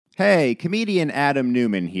Hey, comedian Adam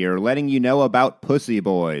Newman here, letting you know about Pussy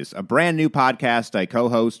Boys, a brand new podcast I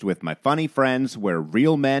co-host with my funny friends where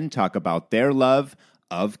real men talk about their love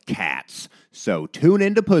of cats. So tune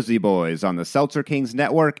into Pussy Boys on the Seltzer Kings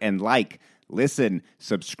Network and listen,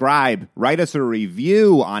 subscribe, write us a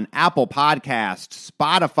review on Apple Podcasts,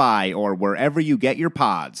 Spotify, or wherever you get your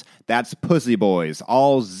pods. That's Pussy Boys,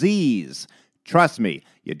 all Z's. Trust me,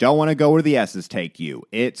 you don't want to go where the S's take you.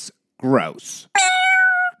 It's gross.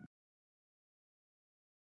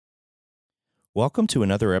 Welcome to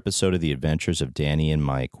another episode of The Adventures of Danny and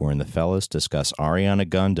Mike, wherein the fellas discuss Ariana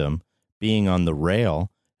Gundam, being on the rail,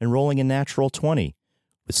 and rolling a natural 20,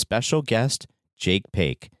 with special guest Jake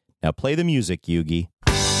Paque. Now play the music, Yugi.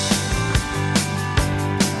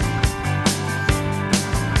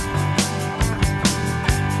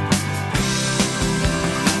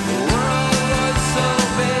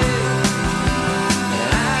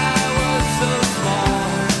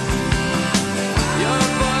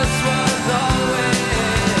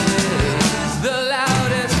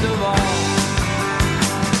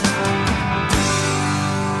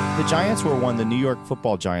 The New York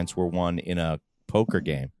Football Giants were won in a poker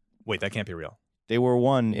game. Wait, that can't be real. They were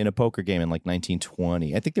won in a poker game in like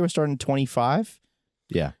 1920. I think they were starting 25.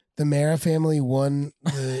 Yeah. The Mara family won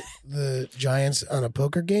the Giants on a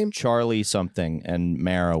poker game. Charlie something and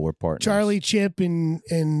Mara were partners. Charlie Chip and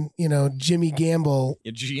Jimmy Gamble.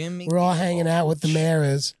 Yeah, Jimmy. We're all hanging out with the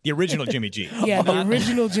Maras. The original Jimmy G. Yeah, the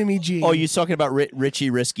original Jimmy G. Oh, you're talking about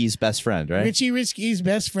Richie Risky's best friend, right? Richie Risky's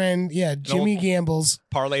best friend. Yeah, Jimmy Gamble's.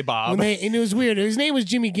 Parlay Bob. And it was weird. His name was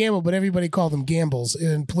Jimmy Gamble, but everybody called him Gambles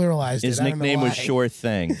and pluralized His it. nickname was Sure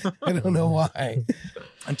Thing. I don't know why.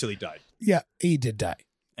 Until he died. Yeah, he did die.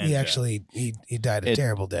 And He died a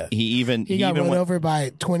terrible death. He got run over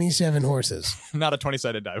by 27 horses. Not a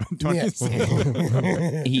 20-sided die.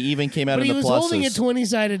 He even came out but in the pluses. He was holding a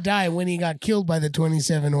 20-sided die when he got killed by the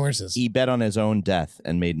 27 horses. He bet on his own death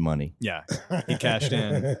and made money. Yeah, he cashed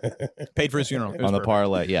in. Paid for his funeral. On the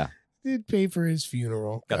parlay, yeah. Did pay for his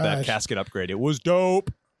funeral. Got that casket upgrade. It was dope.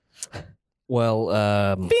 Well,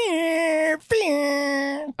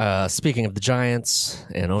 speaking of the Giants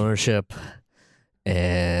and ownership,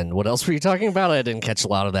 and what else were you talking about? I didn't catch a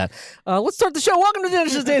lot of that. Let's start the show. Welcome to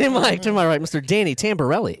Dennis, Danny and Mike. To my right, Mr. Danny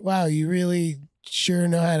Tamborelli. Wow, you really sure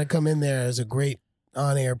know how to come in there as a great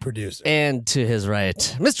on-air producer. And to his right,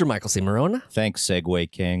 Mr. Michael C. Marona. Thanks,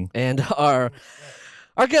 Segway King. And our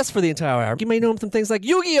guest for the entire hour. You may know him from things like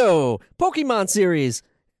Yu-Gi-Oh!, Pokemon series,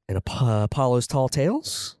 and Apollo's Tall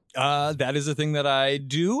Tales. That is a thing that I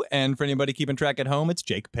do, and for anybody keeping track at home, it's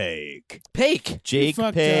Jake Paque. Paque. Jake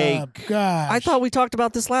Paque. Gosh. I thought we talked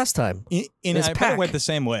about this last time. I bet it went the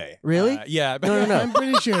same way. Really? Yeah. No. I'm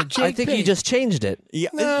pretty sure. Jake I think Paque. you just changed it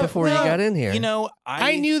before you got in here. You know,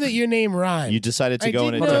 I knew that your name rhymed. You decided to go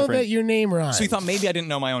in a different... I didn't know different... that your name rhymed. So you thought maybe I didn't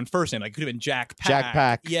know my own first name. Like, it could have been Jack Paque. Jack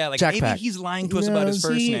Paque. Yeah, like Jack maybe Paque. he's lying to us about his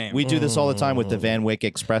first name. We do this all the time with the Van Wyck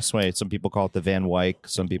Expressway. Some people call it the Van Wyck.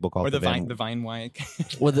 Some people call it the the Vine Wyck.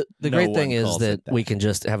 Well, the No great one thing is calls that it that. we can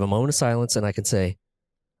just have a moment of silence, and I can say,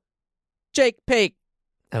 Jake Paque.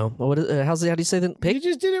 Oh, how do you say that? You Paque?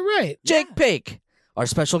 just did it right. Jake Paque. Our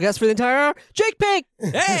special guest for the entire hour, Jake Paque.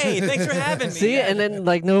 Hey, thanks for having me. See, and then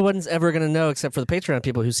no one's ever gonna know except for the Patreon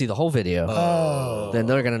people who see the whole video. Oh. Then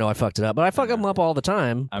they're gonna know I fucked it up, but I fuck them up all the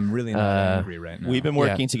time. I'm really not angry right now. We've been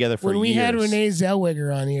working together for When we years. had Renee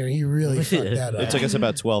Zellweger on here, he really fucked that up. It took us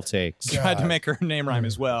about 12 takes. Tried to make her name rhyme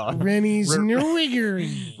as well. Rennie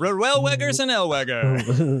Zellweger. Rellweggers and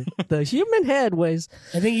Elweger. The human head weighs.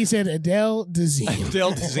 I think he said Adele Dazeem.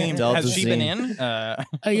 Del Dazeem. Del Has she been Dazeem.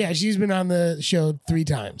 in? Yeah, she's been on the show 3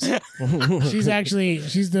 times.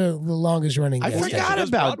 She's the longest running I guest. forgot She does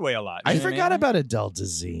about- Broadway a lot. I You know what forgot mean? about Adele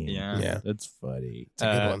Dazeem. Yeah. That's funny. It's a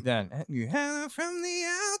good one. Then you have from the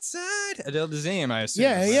outside. Adele Dazeem, I assume.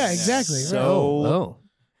 Yeah, exactly.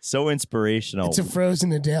 So inspirational. It's a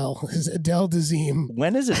frozen Adele. It's Adele Dazeem.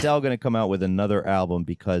 When is Adele going to come out with another album?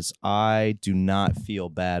 Because I do not feel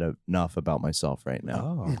bad enough about myself right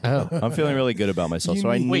now. Oh. I'm feeling really good about myself. So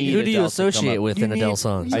I need Wait, who do you Adele to come associate up- with You in need- Adele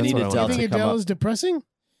songs? I That's need what Adele You wanna to think know. come Adele up. is depressing?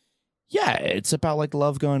 Yeah, it's about like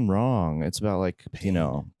love gone wrong. It's about like,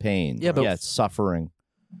 pain. Yeah, but- it's suffering.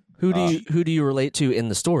 Who do you relate to in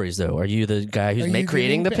the stories though? Are you the guy who's Are you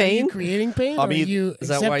creating the Are you pain? creating pain? I or mean, are you Is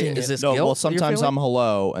that why? accepting Is it? this No, guilt well, that sometimes you're I'm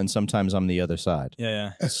hello and sometimes I'm the other side.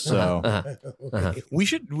 Yeah. So Uh-huh. We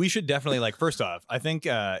should definitely, like, first off, I think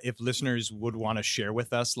if listeners would want to share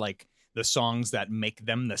with us, like, the songs that make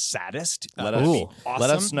them the saddest, Let would us- be awesome. let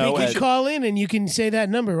us know You at- can call in and you can say that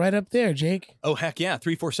number right up there, Jake. Oh, heck yeah.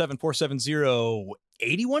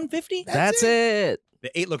 347-470-8150? That's it.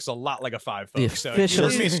 The 8 looks a lot like a 5, The folks. So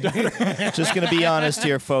official- you heard me stutter. Just going to be honest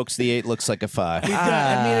here, folks. The 8 looks like a 5. It does.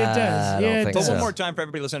 I mean, it does. I don't Yeah, it think But does. one more time for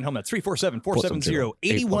everybody listening at home, that's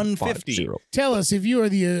 347-470-8150. Tell us if you are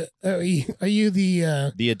the are you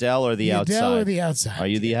the The Adele or the outside? Adele or the outside? Are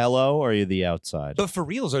you the hello or are you the outside? But for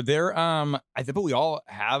reals, are there I think but we all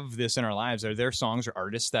have this in our lives. Are there songs or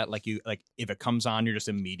artists that like if it comes on, you're just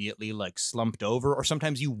immediately like slumped over, or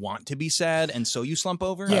sometimes you want to be sad and so you slump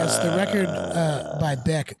over? Yes, the record by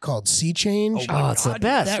Beck called Sea Change. Oh, Oh, it's the God.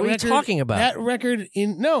 best. That What are you record- talking about? That record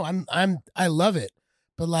I love it.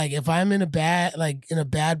 But like if I'm in a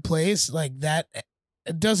bad place, like that,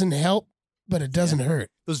 it doesn't help, but it doesn't hurt.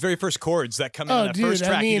 Those very first chords that come in on Oh, that dude! first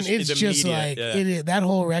track, I mean, it's just immediate. like that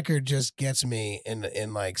whole record just gets me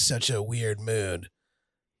in like such a weird mood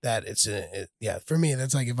that for me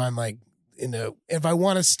that's like if I'm like if I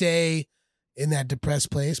want to stay in that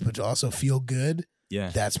depressed place but to also feel good, yeah.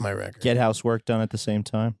 that's my record. Get housework done at the same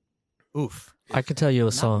time. Oof. I could tell you a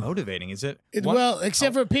Not song. motivating, is it? Well,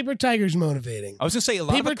 except for Paper Tiger's motivating. I was gonna say a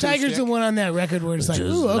lot Paper of Tiger's the one on that record where it's like, Just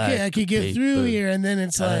ooh, okay, like I could get through paper here, and then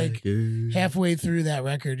it's like Tiger. halfway through that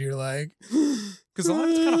record, you're like, because a lot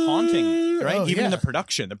of it's kind of haunting, right? Oh, Even yeah. in the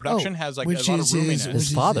production. The production has like a which lot is of roominess. which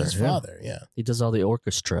is father, his yeah. father, yeah. He does all the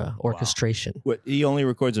orchestration. What, he only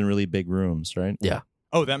records in really big rooms, right? Yeah.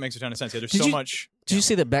 Oh, that makes a ton of sense. Yeah, there's Did so you- much. Did you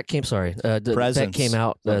see that Beck came? Sorry, Beck Presence. came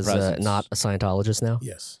out Or as Presence. not a Scientologist now.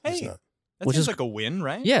 Yes. Hey. it's not. That Which seems is- like a win,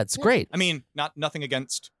 right? Yeah, it's great. I mean, nothing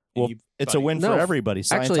against. Well, anybody. it's a win No, for everybody.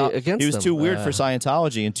 actually, Scientolo- against he was them. too weird for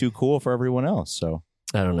Scientology and too cool for everyone else. So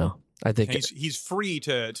I don't know. I think. He's free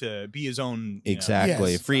to be his own. you know,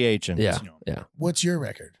 exactly, Yes. free agent. Yeah, you know. yeah. What's your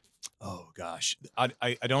record? Oh gosh, I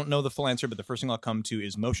don't know the full answer, but the first thing I'll come to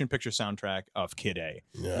is motion picture soundtrack of Kid A.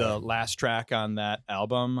 The last track on that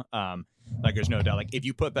album, like there's no doubt. Like if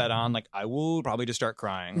you put that on, like I will probably just start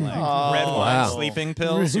crying. Like Oh, red wine, wow. sleeping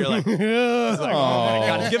pills. You're like, it's like, oh my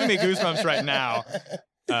God, it's giving me goosebumps right now.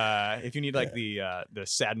 If you need like the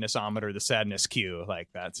sadnessometer, the sadness cue, like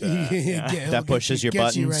that's yeah. That pushes your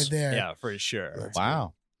gets you buttons. right there. Yeah, for sure. That's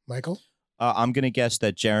Wow. Michael? I'm gonna guess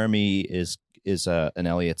that Jeremy is an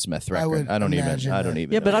Elliott Smith I record. would I don't even. imagine I don't that.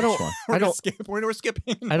 even. Yeah, know but I which don't. one. I don't. We're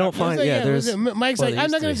skipping. I don't find. So, Yeah, there's. Mike's well, like, there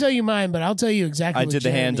I'm not used going to to tell you mine, but I'll tell you exactly I what did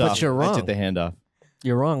the Jeremy- handoff. But you're wrong. I did the handoff.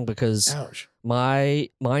 You're wrong because Ouch. mine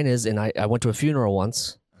is, and I went to a funeral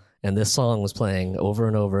once, and this song was playing over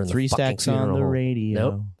and over in the Three fucking stacks on funeral the home. radio.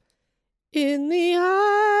 Nope. In the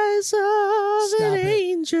eyes of Stop an it.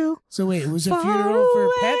 angel. So wait, it was a far funeral for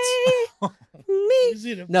away pets? me. Is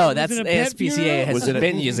it a- No, was that's it a pet ASPCA funeral? has Was it a-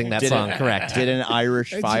 been using that did it- song. Correct. Did an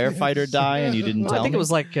Irish firefighter die and you didn't Well, tell I think me? it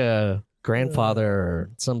was like a grandfather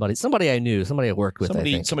or somebody I knew, somebody I worked with. I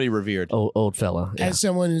think. somebody revered. Old fella. Yeah. As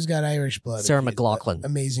someone who's got Irish blood, Sarah if you- McLachlan.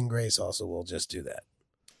 Amazing Grace also will just do that.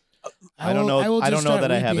 I don't know- I will I just don't know start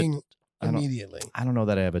that I have it- weeping I don't- immediately. I don't know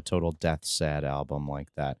that I have a total death sad album like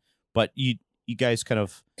that. But you guys kind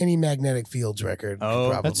of. Any Magnetic Fields record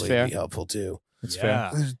Oh, could that's probably fair. be helpful too. It's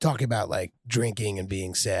Yeah. fair. Talking about like drinking and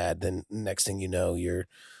being sad, then next thing you know, you're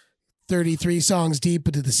 33 songs deep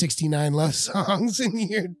into the 69 love songs, and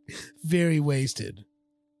you're very wasted.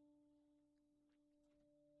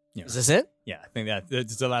 Yeah. Is this it? Yeah, I think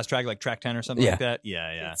it's the last track, like track 10 or something Yeah. like that.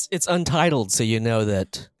 Yeah, yeah. It's untitled, so you know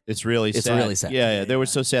that. It's really It's sad. really sad. Yeah, they were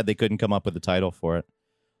so sad they couldn't come up with a title for it.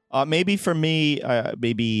 Maybe for me,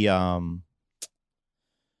 maybe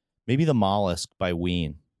The Mollusk by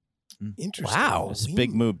Ween. Interesting. Wow. It's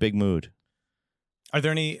big mood, big mood. Are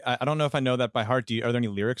there any? I don't know if I know that by heart. Are there any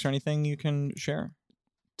lyrics or anything you can share?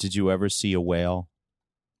 Did you ever see a whale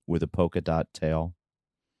with a polka dot tail?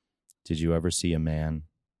 Did you ever see a man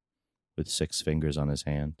with 6 fingers on his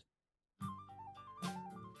hand?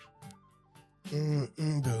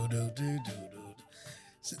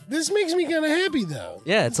 So this makes me kind of happy though.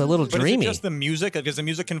 Yeah, it's a little But dreamy. is it just the music? Does the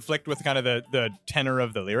music conflict with kind of the tenor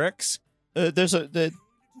of the lyrics?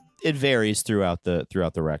 It varies throughout the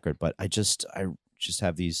record, but I just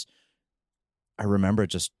have these. I remember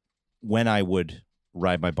just when I would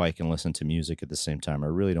ride my bike and listen to music at the same time. I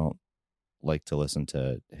really don't like to listen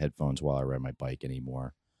to headphones while I ride my bike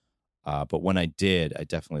anymore. But when I did, I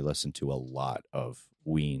definitely listened to a lot of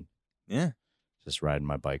Ween. Yeah. Just riding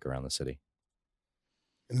my bike around the city.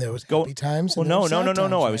 And there was Go- happy times. Well, and there no. were sad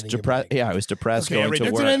I was times depressed. riding your Yeah, I was depressed Okay, going to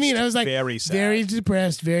that's work. what I mean. I was like very sad. very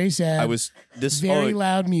depressed, very sad. I was this. very oh,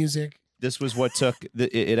 loud music. this was what took.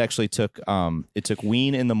 It actually took. It took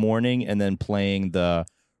Ween in the morning and then playing the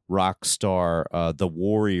Rockstar, the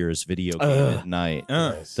Warriors video game at night.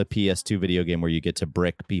 Nice. The PS2 video game where you get to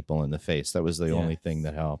brick people in the face. That was the Yeah. only thing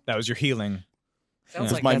that helped. That was your healing. Sounds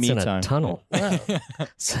It's like my that's me in a time. tunnel. Wow.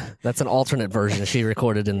 That's an alternate version she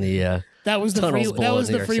recorded in the. That was the free. Tunnels That below was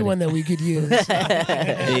New the York free City. one that we could use.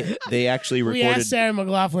 They actually We recorded. asked Sarah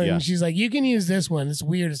McLaughlin, Yeah. and she's like, "You can use this one. It's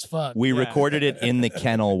weird as fuck." We recorded it in the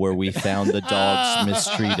kennel where we found the dogs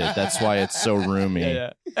mistreated. That's why it's so roomy.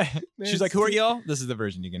 Yeah. She's like, "Who are y'all?" This is the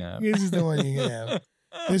version you can have. This is the one you can have.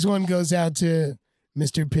 This one goes out to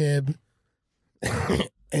Mr. Pibb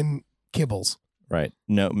and Kibbles. Right.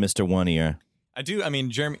 No, Mr. One Ear. I do. I mean,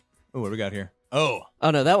 Jeremy. Oh, what do we got here? Oh,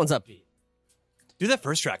 Oh no, that one's upbeat. do that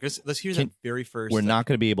first track. Let's hear that very first. We're not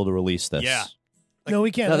going to be able to release this. Yeah. No,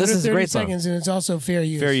 we can't. No, this Under is a 30 great song. seconds, and it's also fair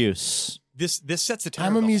use. Fair use. This sets the tone.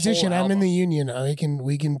 I'm of a the musician. whole I'm in the album. union.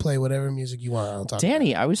 We can play whatever music you want. I'll talk.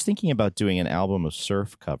 Danny, I was thinking about doing an album of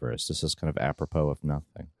surf covers. This is kind of apropos of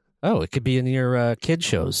nothing. Oh, it could be in your kid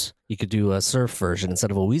shows. You could do a surf version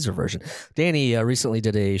instead of a Weezer version. Danny recently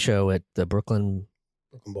did a show at the Brooklyn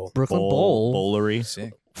Bowl. Bowl Bowlery.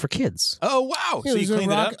 Sick. for kids. Oh wow! Yeah, So it you was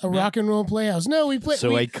cleaned a rock and roll playhouse. No, we played.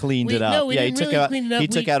 So I cleaned it up. No, we Yeah, he didn't took really out clean it up. he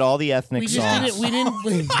took out all the ethnic We songs. just didn't.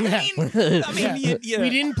 We didn't. Yeah. I mean, We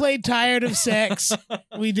didn't play "Tired of Sex."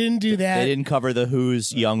 We didn't do that. They didn't cover the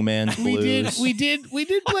Who's Young Man's Blues. We did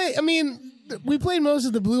play. I mean, we played most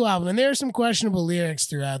of the Blue album, and there are some questionable lyrics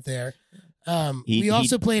throughout there. We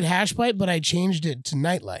also played Hash Pipe, but I changed it to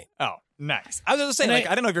Nightlight. Oh, nice. I was gonna say, And like,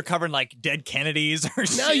 I don't know if you're covering like Dead Kennedys or No,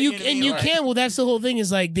 something. you can. Well, that's the whole thing.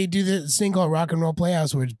 Is like they do this thing called Rock and Roll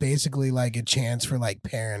Playhouse, where it's basically like a chance for like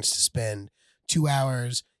parents to spend 2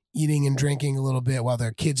 hours eating and drinking a little bit while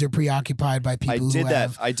their kids are preoccupied by people.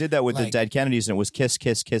 I did that with the like- Dead Kennedys, and it was kiss,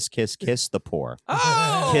 kiss, kiss, kiss, kiss the poor.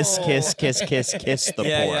 Oh! Kiss, kiss, kiss, kiss, kiss the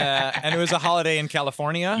yeah, poor. yeah. And it was a holiday in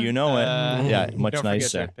California. You know it. Yeah, much don't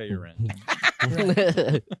nicer. Forget to pay your rent.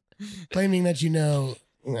 claiming that you know.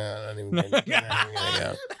 No, I'm not even gonna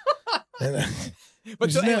go.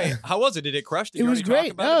 But so There's no- anyway, how was it? Did it crush? Did It you was already talk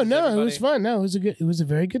great. about No, Did no, it everybody- was fun. No, it was a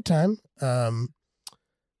very good time.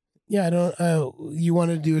 Yeah, I don't. You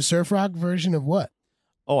want to do a surf rock version of what?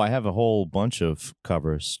 Oh, I have a whole bunch of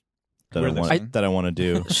covers that Where I are they want from? that I want to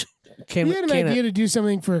do. We had an idea to do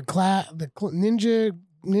something for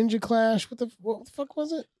Ninja Clash. What the fuck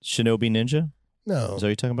was it? Shinobi Ninja? No, Is that what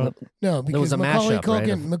you're talking about? no, because was a Macaulay mashup, right,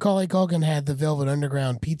 Culkin. of- Macaulay Culkin had the Velvet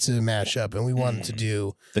Underground pizza mashup, and we wanted to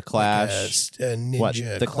do The Clash. like a ninja. What?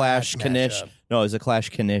 The Clash Kanish. mashup. No, it was the Clash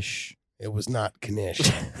Kanish. It was not Kanish.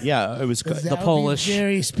 Yeah, it was. That The would be Polish.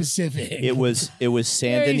 very specific. It was very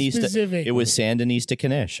Sandinista. specific. It was Sandinista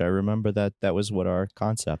Kanish. I remember that was what our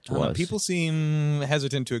concept I don't know, was. people seem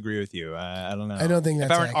hesitant to agree with you. I don't know. I don't think if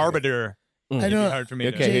that's I were an accurate. arbiter, I it'd be don't. hard for me.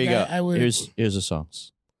 Okay, to, here you go. I would- Here's the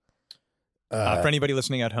songs. for anybody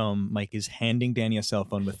listening at home, Mike is handing Danny a cell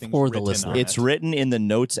phone with things For the written listener. on It's it. written in the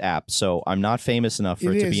notes app, so I'm not famous enough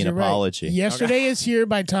for it to is, be an you're right. apology. Yesterday is Here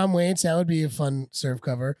by Tom Waits. That would be a fun surf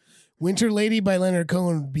cover. Winter Lady by Leonard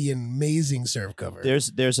Cohen would be an amazing surf cover.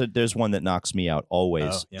 There's one that knocks me out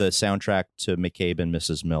always. Oh, yeah. The soundtrack to McCabe and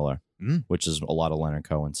Mrs. Miller, Mm. which is a lot of Leonard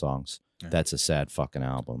Cohen songs. Yeah. That's a sad fucking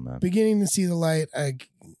album, man. Beginning to See the Light. I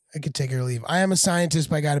could take it or leave. I Am a Scientist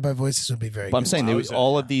by Guided by Voices would be very But I'm good. saying there was Wowza,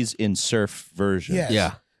 all yeah. of these in surf versions. Yes.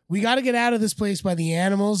 Yeah. We Got to Get Out of This Place by the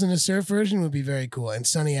Animals, and a surf version would be very cool. And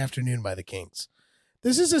Sunny Afternoon by the Kings.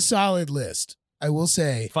 This is a solid list, I will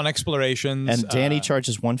say. Fun explorations. And Danny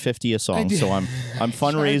charges $150 a I song, do. so I'm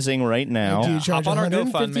fundraising right I do. now. charge hop on our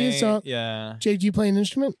 150 a GoFundMe. song. Yeah. Jake, do you play an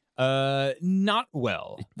instrument? Not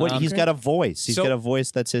well. What he's got a voice. He's so- got a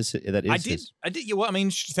voice that's his. That is I did. his. I did. Yeah, well, I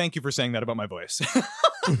mean, thank you for saying that about my voice.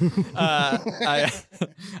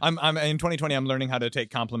 I'm in 2020. I'm learning how to take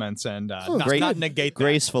compliments and Oh, not, great. not negate that.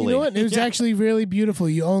 Gracefully. You know what? It was Yeah. actually really beautiful.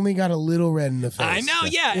 You only got a little red in the face. I know,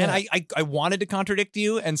 yeah. Yeah. And I wanted to contradict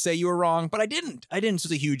you and say you were wrong, but I didn't. So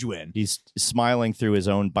it's a huge win. He's smiling through his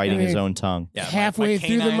own, biting his own tongue. Yeah, Halfway my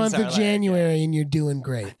through the canines month are of like- January, and you're doing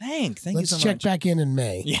great. Thank you Let's so check much. back in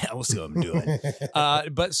May. Yeah, we'll see what I'm doing.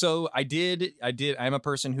 But so I did. I'm a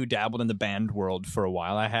person who dabbled in the band world for a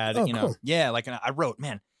while. I had, Oh, you know, cool. yeah, like I wrote,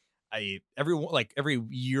 man. Every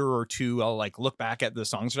year or two, I'll like look back at the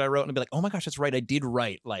songs that I wrote and be like, oh my gosh, that's right. I did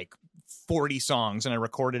write like 40 songs and I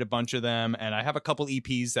recorded a bunch of them. And I have a couple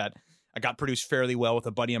EPs that I got produced fairly well with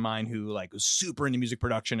a buddy of mine who like was super into music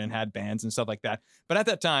production and had bands and stuff like that. But at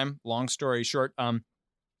that time, long story short, I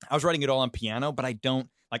was writing it all on piano, but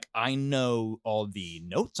I know all the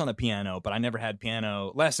notes on the piano, but I never had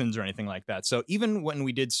piano lessons or anything like that. So even when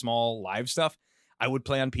we did small live stuff, I would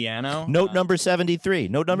play on piano. Note number 73.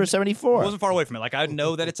 Note number 74. It wasn't far away from it. Like, I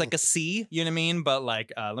know that it's like a C, you know what I mean? But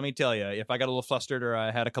like, let me tell you, if I got a little flustered or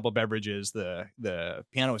I had a couple beverages, the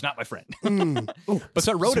piano was not my friend. Mm. But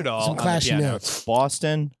so I wrote it all Some on the classy piano. notes.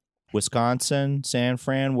 Boston, Wisconsin, San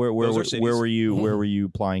Fran. Where Those are cities. were you? Where were you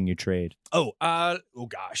plying your trade? Oh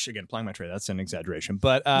gosh, again, plying my trade. That's an exaggeration.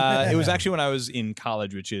 But it was actually when I was in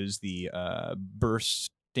college, which is the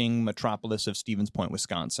bursting metropolis of Stevens Point,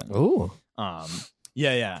 Wisconsin. Ooh.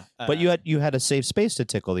 Yeah. But you had a safe space to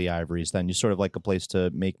tickle the ivories. Then you sort of like a place to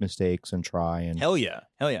make mistakes and try and hell yeah.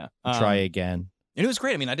 try again. And it was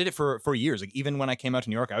great. I mean, I did it for years. Like even when I came out to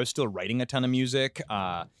New York, I was still writing a ton of music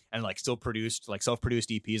and like still produced like self-produced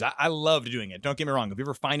EPs. I loved doing it. Don't get me wrong. If you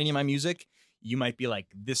ever find any of my music, you might be like,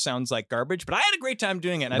 this sounds like garbage, but I had a great time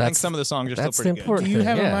doing it. And I think some of the songs are still pretty good. Important Do you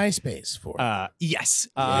have thing, a yeah. MySpace for it? Yes.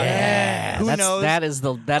 Yeah. Who knows? That is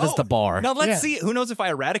the bar. Now let's Yeah. see. Who knows if I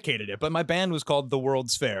eradicated it? But my band was called The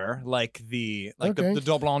World's Fair, like the Okay. the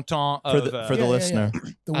double entendre of For the listener.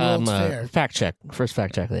 The World's Fair. Fact check. First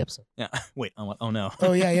fact check of the episode. Yeah. Wait. Oh no.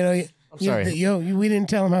 Oh yeah, I'm sorry. we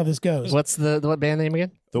didn't tell him how this goes. What's what band name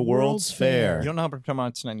again? The World's Fair. You don't know how to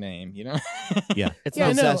pronounce my name, you know? Yeah. It's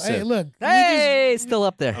Yeah, not no. possessive. Hey, look. Hey, still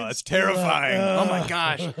up there. Oh, that's terrifying. Oh my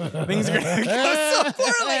gosh. Things are going to go so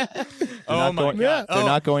poorly. Oh my God. They're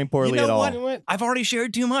not going poorly You know at all. what? You know what? I've already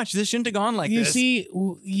shared too much. This shouldn't have gone like You this. see,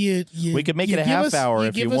 you We could make you it a give half us- hour you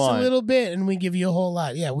if you give us want. a little bit, and we give you a whole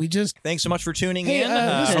lot. Yeah, we just Thanks so much for tuning Hey, in.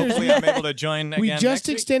 listeners, Hopefully I'm able to join again we just next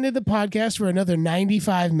week. extended the podcast for another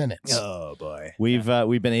 95 minutes. Oh boy. We've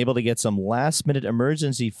been able to get some last minute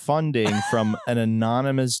emergency funding from an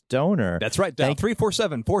anonymous donor. That's right. Dial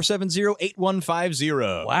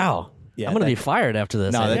 347-470-8150. Wow. Yeah, I'm gonna that- be fired after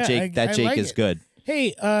this. No, I that Yeah, Jake I like is it. good.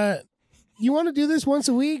 Hey, you want to do this once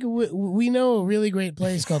a week? We know a really great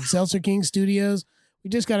place called Seltzer King Studios. We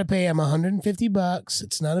just got to pay him $150.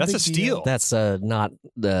 It's not a That's big a steal. deal. That's not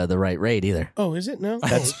the right rate either. Oh, is it? No.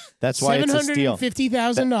 That's why it's a steal.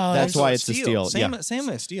 $750,000. That's why it's a steal. Same, Yeah. same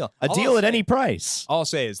as steal. A All deal I'll at say- any price. All I'll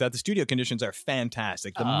say is that the studio conditions are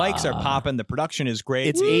fantastic. The mics are popping. The production is great.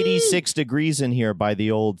 It's 86 degrees in here by the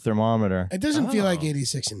old thermometer. It doesn't feel like Oh.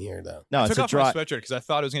 86 in here, though. No, I it's took a off my dry. sweatshirt because I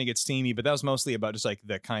thought it was going to get steamy, but that was mostly about just like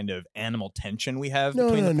the kind of animal tension we have No,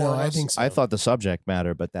 between no, the four no. of I us. think so. I thought the subject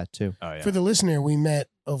matter, but that too. Oh yeah. For the listener, we met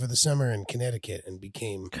over the summer in Connecticut and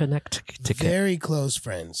became Connect to very close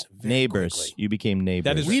friends. very Neighbors. quickly. You became neighbors.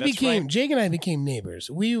 That is- We That's became right. Jake and I became neighbors.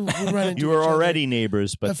 We would run into You were each other already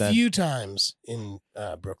neighbors, but a then few times in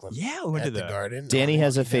Brooklyn. Yeah, we went to at the the garden. Danny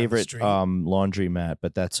has a walking down the favorite street. laundry mat,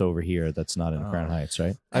 but that's over here. That's not in Crown Heights,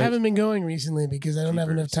 right? I haven't been going recently because I don't have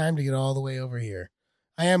enough Jeepers. time to get all the way over here.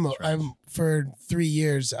 I'm for 3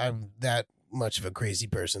 years. I'm that much of a crazy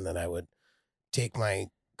person that I would take my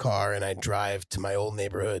car and I'd drive to my old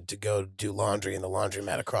neighborhood to go do laundry in the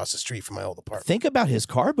laundromat across the street from my old apartment. Think about his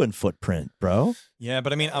carbon footprint, bro. Yeah,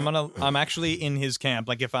 but I mean, I'm actually in his camp.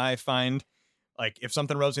 Like if I find, like if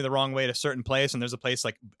something rubs me the wrong way at a certain place, and there's a place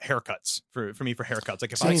like haircuts for me for haircuts.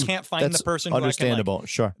 Like if I Same. can't find That's the person who I can, like, understandable.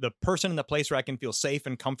 Sure. the person in the place where I can feel safe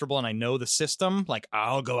and comfortable, and I know the system, like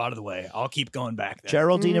I'll go out of the way. I'll keep going back there.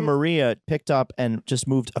 Geraldine and Mhm. Maria picked up and just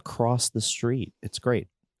moved across the street. It's great.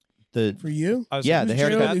 The For you? I was- Yeah, who's the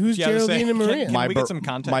haircut- Gerald- who's yeah, I was Geraldine saying, and Maria? Can my we bar- get some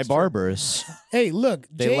context? my for- barbers. Hey, look,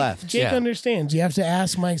 They Jake, left. Jake Yeah. understands. You have to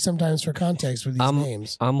ask Mike sometimes for context for these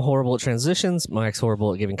names. I'm horrible at transitions. Mike's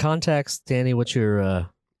horrible at giving context. Danny, what's your? I'm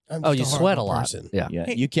Oh, just you a sweat a horrible lot. person. Yeah. Yeah,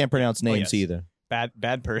 Hey. you can't pronounce names yes. either.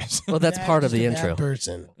 bad person. Well, that's Bad- part of just the a bad intro.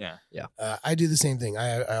 person. Yeah. I do the same thing.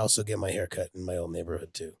 I also get my hair cut in my old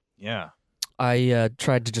neighborhood too. Yeah. I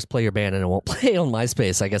tried to just play your band and it won't play on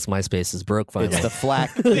MySpace. I guess MySpace is broke finally. It's the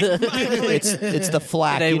flack. it's the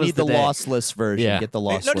flack. Today You was need the the day. lossless version. Yeah. Get the Hey,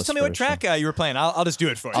 lossless. no, just tell me what version. track you were playing. I'll just do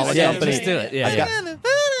it for you. I'll Just yeah, do but it. just do it. Yeah, I've yeah.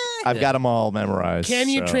 I've got them all memorized. Can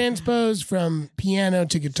you so. transpose from piano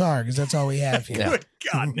to guitar? Because that's all we have here. Yeah. Good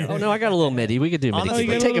God, no. Oh no, I got a little MIDI. We could do MIDI. Honestly,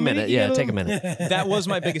 But you got take a minute. Yeah, take a minute. That was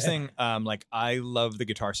my biggest thing. Like I love the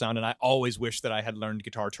guitar sound, and I always wish that I had learned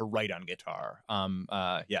guitar to write on guitar.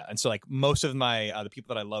 Yeah, and so like most of my the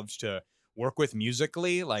people that I loved to work with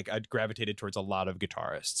musically, like I gravitated towards a lot of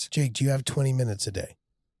guitarists. Jake, do you have 20 minutes a day?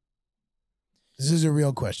 This is a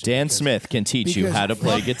real question. Dan because- Smith can teach you because how to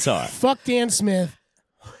play fuck- guitar. Fuck Dan Smith.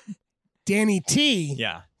 Danny T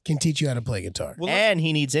Yeah, can teach you how to play guitar. well, And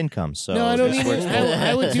he needs income. So No, I don't this need works it. both-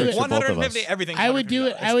 I would do works it. for both of us. 150 everything. I would do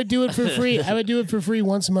it. I would do it for free. I would do it for free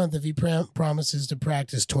once a month if he promises to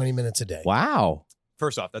practice 20 minutes a day. Wow.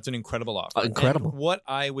 First off, that's an incredible offer. Incredible. And what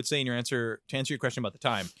I would say in your answer to answer your question about the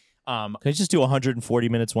time. Can I just do 140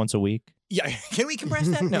 minutes once a week? Yeah, can we compress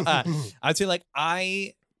that? No, I'd say like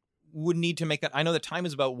I would need to make that. I know that time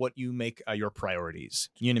is about what you make your priorities.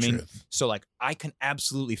 You know what I mean? Truth. So like I can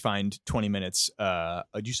absolutely find 20 minutes.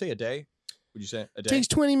 Did you say a day? Would you say a day? Takes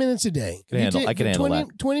 20 minutes a day. Can You handle- take I can handle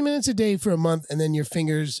 20 minutes a day for a month, and then your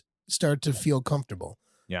fingers start to feel comfortable.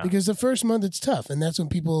 Yeah. Because the first month it's tough, and that's when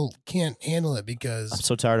people can't handle it I'm because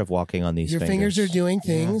so tired of walking on these your fingers are doing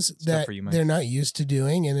things It's tough that for you, Mike. they're not used to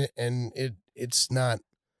doing, and it's not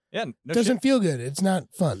Yeah, no doesn't shit. feel good. It's not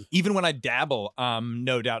fun. Even when I dabble,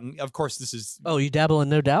 no doubt. And of course, this is. Oh, you dabble in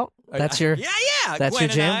No Doubt? That's your. Yeah. That's Gwen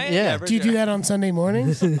your jam? and I, Yeah. for Do you do sure. that on Sunday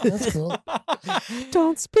mornings? That's cool.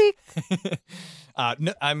 Don't speak.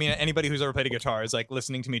 No, I mean, anybody who's ever played a guitar is like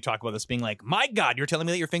listening to me talk about this, being like, "My God, you're telling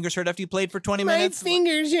me that your fingers hurt after you played for 20 My minutes."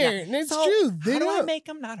 fingers Yeah. hurt. That's So, true. They How do I don't. make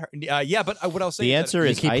them not hurt? Yeah, but what I'll say The is answer that,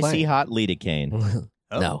 is keep icy playing. hot lidocaine.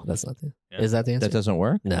 Oh. No, that's not the. Yeah. Is that the answer? That doesn't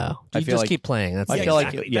work. No. I You feel just like- keep playing. That's I the feel like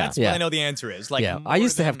answer. exactly. yeah. That's what Yeah. I know the answer is. Like, yeah. I more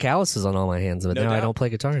used to have than- calluses on all my hands, but No now I doubt. don't play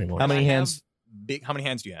guitar anymore. How many I have hands? How many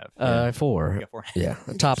hands do you have? 4. Yeah, 4. Yeah,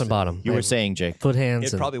 top and bottom. You I were have saying, Jake. foot hands.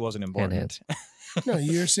 It and probably wasn't important. hands. No,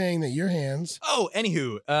 you're saying that your hands. Oh,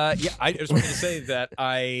 anywho, yeah, I just wanted to say that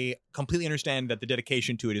I completely understand that the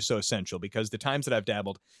dedication to it is so essential because the times that I've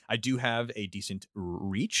dabbled, I do have a decent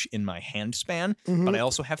reach in my hand span, Mhm. but I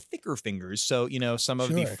also have thicker fingers. So, some of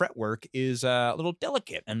the Sure. fretwork is a little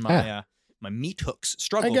delicate and my my meat hooks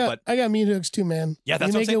struggle. But I got meat hooks too, man. yeah, that's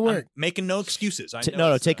you what make I'm saying. it work. I'm making no excuses. I know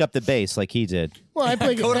No, it's, take up the bass like he did. Well, I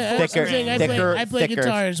play, Go to that's what I'm thicker- saying. I thicker- play thicker.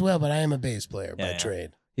 guitar as well, but I am a bass player by Yeah. trade.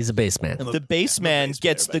 He's a bass man. The bass man bass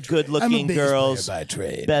gets player the by trade. I'm a good-looking bass girls' player by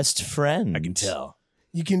trade. best friend. I can tell.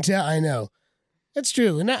 You can tell. I know. That's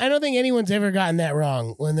true. And I don't think anyone's ever gotten that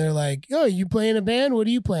wrong when they're like, "Oh, you play in a band? What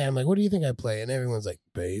do you play?" I'm like, "What do you think I play?" And everyone's like,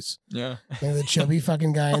 "Bass." Yeah. And the chubby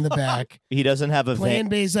fucking guy in the back He doesn't have a playing van.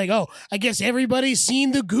 bass. Like, "Oh, I guess everybody's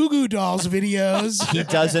seen the Goo Goo Dolls videos." He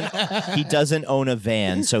doesn't. He doesn't own a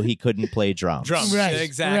van, so he couldn't play drums. Drums. Right,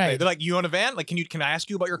 Exactly. right. They're like, you own a van? Like, can I ask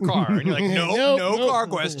you about your car? And you're like, no, Nope, no nope. car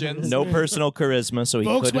questions. No personal charisma, so he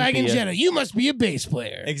couldn't Volkswagen be a- Jetta. You must be a bass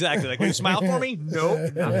player. Exactly. Like, will you smile for me?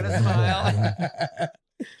 Nope. Not gonna smile.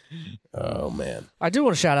 Oh man. I do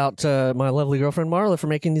want to shout out to my lovely girlfriend Marla for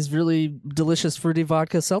making these really delicious fruity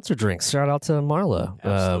vodka seltzer drinks. Shout out to Marla.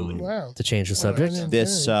 Absolutely. Wow. To change the Well, I subject. didn't-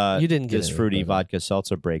 This You didn't get this it, fruity but- vodka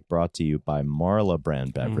seltzer break brought to you by Marla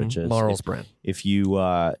brand beverages. Marl's brand. If you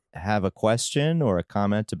have a question or a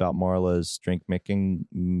comment about Marla's drink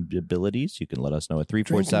making abilities, you can let us know at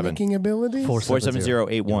 347 Drinking abilities.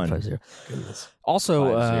 470-81. 50. Goodness. Also,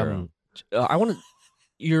 50. I want to.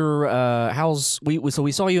 Your house. So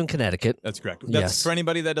we saw you in Connecticut. That's correct. That's Yes. for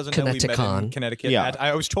anybody that doesn't know. We met Connecticut. in Connecticut. Yeah.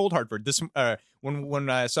 I was told Hartford. This when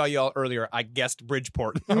I saw y'all earlier, I guessed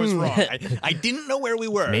Bridgeport. I was wrong. I didn't know where we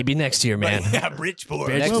were. Maybe next year, man. But, yeah, Bridgeport.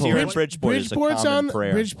 Next Well, year in Bridge- Bridgeport is a Bridgeport's common on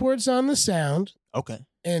prayer. Bridgeport's on the Sound, Okay.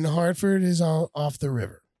 and Hartford is off the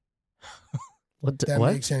river. What? If that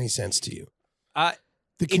What? makes any sense to you? Uh,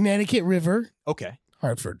 The Connecticut River, Okay.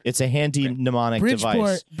 Hartford. It's a handy mnemonic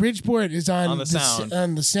device. Bridgeport is on the Sound.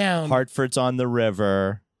 On the Sound. Hartford's on the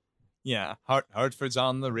river. Yeah. Hartford's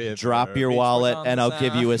on the river. Drop your Bridgeport's wallet on and the I'll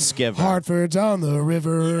give you a skiver. Hartford's on the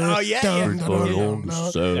river. Oh, yeah, Dun, yeah. dun, dun,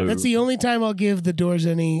 dun, dun. That's the only time I'll give the Doors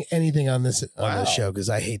anything on this Wow. show because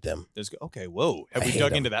I hate them. Okay. Whoa. Have I we hate dug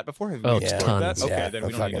them. into that before? Have Oh, we explored that? tons. Okay. Yeah, then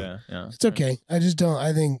we don't need to. Yeah. It's okay. I just don't.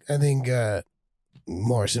 I think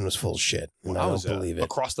Morrison was full of shit, and I was, don't believe it.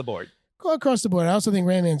 across the board. Go across the board. I also think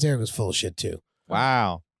Ray Manzarek was full of shit too.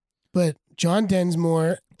 Wow. But John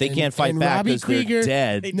Densmore, They and- can't fight and back Robbie because they're Krieger.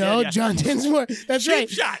 dead. They No, did, yeah. John Densmore. That's Cheap right.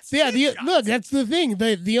 shots. Yeah, Cheap shots. look, that's the thing.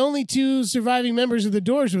 The only two surviving members of the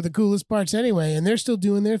Doors were the coolest parts anyway, and they're still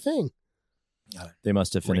doing their thing. They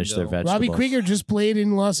must have finished their Ringo. vegetables. Robbie Krieger just played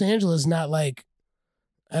in Los Angeles, not like,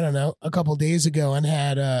 I don't know, a couple days ago, and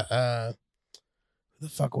had who the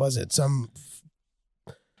fuck was it?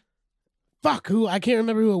 Who I can't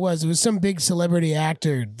remember who it was. It was some big celebrity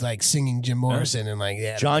actor like singing Jim Morrison and like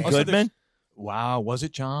yeah. John Also, Goodman? Wow, was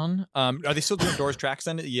it John? Are they still doing Doors tracks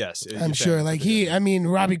then? Yes, I'm you're sure. saying. Like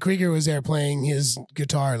Robbie Krieger was there playing his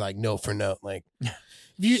guitar like note for note. Like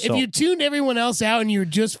if So- you tuned everyone else out and you were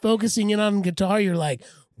just focusing in on guitar, you're like,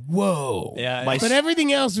 whoa. Yeah, My But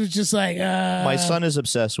everything else was just like My son is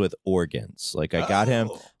obsessed with organs. Like I got him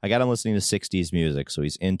listening to 60s music, so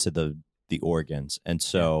he's into the organs. And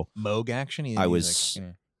so Moog action. I was-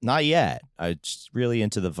 not yet. I was really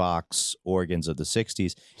into the Vox organs of the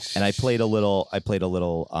 60s, and I took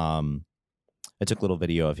a little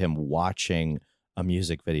video of him watching a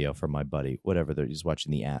music video for my buddy, whatever he's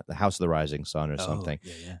watching the House of the Rising Sun or something.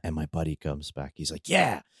 Yeah. And my buddy comes back. He's like,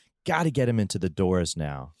 "Yeah, got to get him into the Doors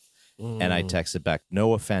now." And I texted back,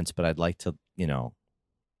 "No offense, but I'd like to,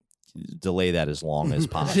 delay that as long as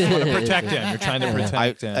possible." You want to protect him. You're trying to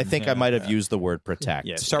protect him. I think I might have used the word protect.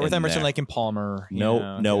 Yeah, start with in Emerson, there. Lake and Palmer.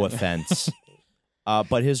 No offense.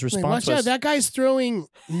 But his Like, response watch out, was, that guy's throwing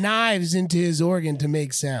knives into his organ to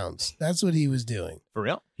make sounds. That's what he was doing. For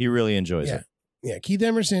real? he really enjoys Yeah. it. Yeah, Keith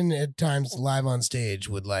Emerson at times live on stage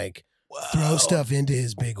would like throw stuff into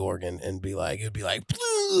his big organ and be like, it would be like,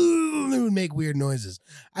 it would make weird noises.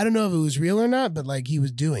 I don't know if it was real or not, but like he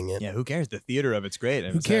was doing it. Yeah, who cares? The theater of it's great.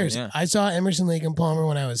 Who cares? Yeah. I saw Emerson, Lake and Palmer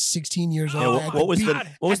when I was 16 years old. Yeah, what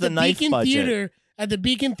was the knife Beacon budget? Theater, at the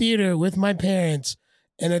Beacon Theater with my parents,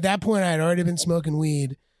 and at that point I had already been smoking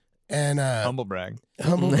weed. And Humble brag.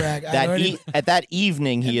 At that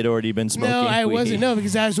evening, he had already been smoking. No, I weed. wasn't. No,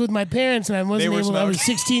 because I was with my parents and I wasn't able. I was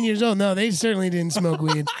 16 years old. No, they certainly didn't smoke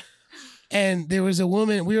weed. And there was a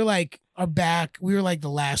woman. We were like we were like the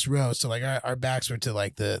last row, so like our backs were to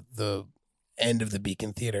like the end of the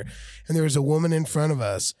Beacon Theater, and there was a woman in front of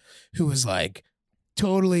us who was like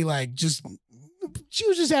totally like just. She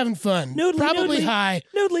was just having fun, probably high,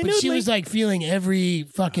 but she was like feeling every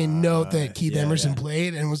fucking note that Keith Emerson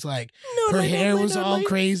played, and was like, her hair was all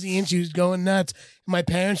crazy, and she was going nuts. My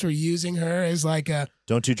parents were using her as like a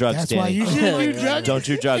don't do drugs. That's Danny. why you shouldn't do drugs. Don't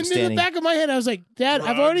do drugs, And in Danny. the back of my head, I was like, Dad,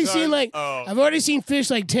 I've already seen Fish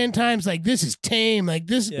like 10 times. Like this is tame. Like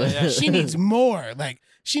this, she needs more. Like.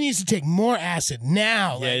 She needs to take more acid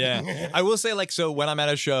now. Yeah. I will say, like, so when I'm at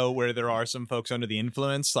a show where there are some folks under the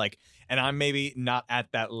influence, like, and I'm maybe not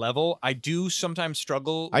at that level, I do sometimes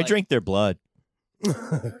struggle. I drink their blood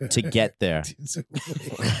to get there.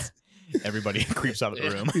 Everybody creeps out of the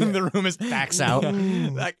room. The room is Backs out.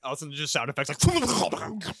 Like, all of a sudden, just sound effects like.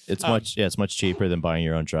 It's much cheaper than buying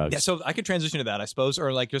your own drugs. Yeah, so I could transition to that, I suppose,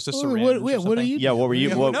 or like just a Oh, syringe. what are you? Yeah, what were you?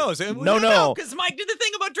 Who knows? No. Because Mike did the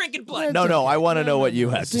thing about drinking blood. No. I want to know what you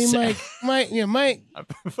have to See, say. Mike,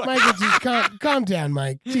 just calm down,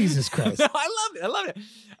 Mike. Jesus Christ. No, I love it.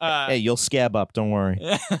 Hey, you'll scab up. Don't worry.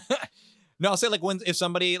 No, I'll say like if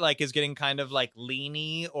somebody like is getting kind of like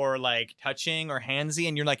leany or like touching or handsy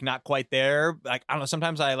and you're like not quite there, like I don't know,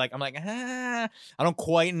 sometimes I'm like I don't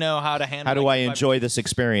quite know how to handle. How do like, I enjoy this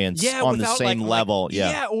experience on the without, same like, level?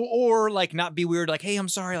 Yeah, or like not be weird, like, hey, I'm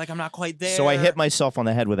sorry, like I'm not quite there. So I hit myself on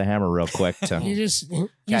the head with a hammer real quick to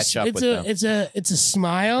catch up with them. It's a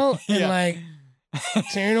smile and like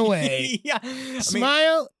turn away. Yeah,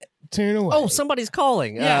 Smile, turn away. Oh, somebody's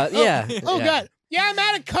calling. Yeah. Yeah. Oh God. Yeah, I'm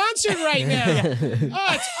at a concert right now. Oh,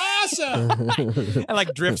 it's awesome. and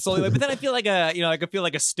like drift slowly, but then I feel like I could feel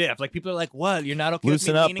like a stiff. Like people are like, "What? You're not okay?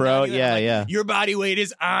 Loosen with me up, leaning bro." on you? And I'm Yeah, like, Your body weight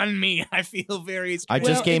is on me. I feel very. I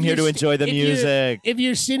just Well, came if here to you're enjoy the if you're- music. If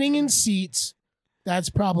you're sitting in seats, that's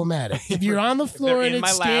problematic. If you're on the floor they're and in my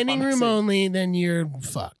it's lap, standing I'm room sitting. only, then you're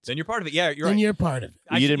fucked. Then you're part of it. Yeah, you're Then right. you're part of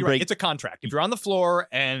it. You didn't you're right. break- It's a contract. If you're on the floor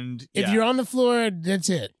and If you're on the floor, that's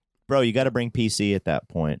it. Bro, you got to bring PC at that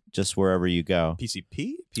point, just wherever you go.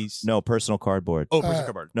 PCP, No, personal cardboard. Oh, person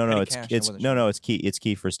cardboard. No, Petty it's cash, I it's wasn't no, sure. no, it's key. It's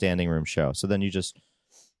key for standing room show. So then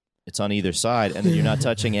it's on either side, and then you're not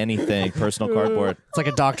touching anything. Personal cardboard. It's like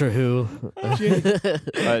a Doctor Who.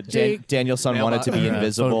 Daniel's son wanted to be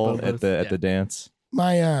invisible phone at the dance.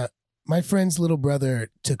 My friend's little brother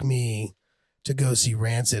took me to go see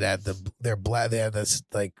Rancid at they have this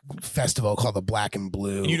like festival called the Black and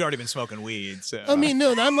Blue. And you'd already been smoking weed, so I mean,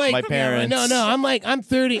 no, I'm like My parents. No, I'm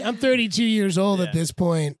 32 years old at this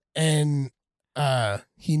point, and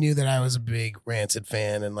he knew that I was a big Rancid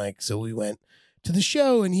fan, and like so we went to the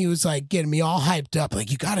show, and he was like getting me all hyped up, like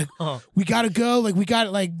we gotta go, like we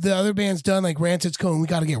got like the other band's done, like Rancid's coming, we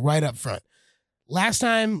gotta get right up front. Last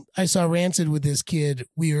time I saw Rancid with this kid,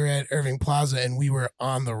 we were at Irving Plaza and we were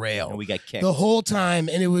on the rail And we got kicked. the whole time,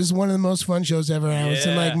 and it was one of the most fun shows ever. And I was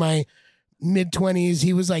in like my mid-20s.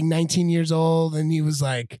 He was like 19 years old, and he was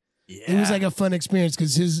like, it was like a fun experience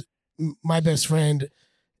because my best friend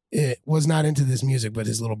was not into this music, but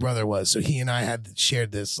his little brother was. So he and I had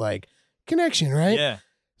shared this like connection, right? Yeah.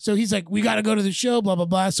 So he's like, we got to go to the show, blah blah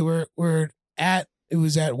blah. So it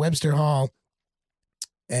was at Webster Hall,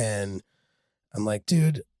 and I'm like,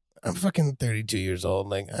 dude, I'm fucking 32 years old.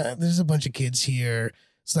 Like, there's a bunch of kids here.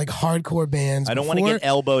 It's like hardcore bands. I don't want to get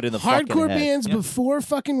elbowed in the fucking hardcore head. bands before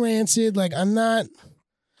fucking Rancid. Like, I'm not.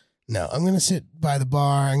 No, I'm gonna sit by the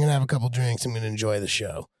bar. I'm gonna have a couple drinks. I'm gonna enjoy the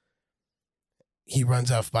show. He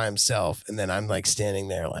runs off by himself, and then I'm like standing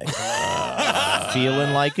there, like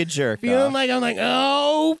Feeling like a jerk. feeling like I'm like,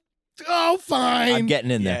 oh, fine. I'm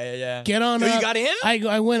getting in there. Yeah. Get on So up. you got in?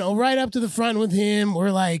 I went right up to the front with him.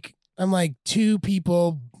 I'm like two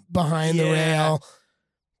people behind the rail.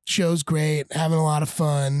 Show's great, having a lot of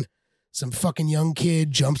fun. Some fucking young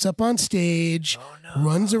kid jumps up on stage,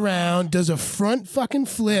 runs around, does a front fucking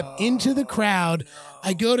flip into the crowd.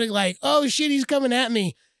 I go to like, oh shit, he's coming at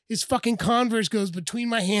me. His fucking Converse goes between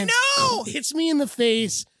my hands, hits me in the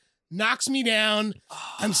face, knocks me down.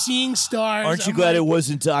 I'm seeing stars. Aren't you I'm glad like, it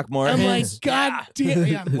wasn't Doc Martens? I'm like, God damn.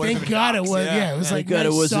 Yeah, thank God it was. Yeah, it was like Thank God it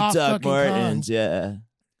nice, wasn't soft Doc fucking Martens. cons. Yeah.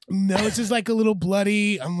 nose is like a little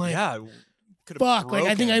bloody. I'm like, Yeah. fuck. Like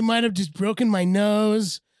I think I might have just broken my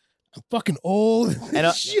nose. I'm fucking old. And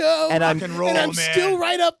I- show. and I'm- Rock and roll, and I'm man. still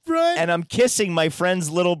right up front. And I'm kissing my friend's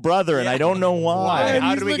little brother, and I don't know why. And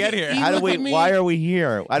How he's did we get looking- here? he How do looked we? at me- Why are we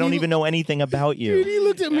here? I don't He- even know anything about Dude, you. he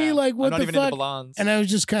looked at me like, what I'm not the even fuck? into blondes. And I was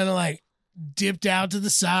just kind of like dipped out to the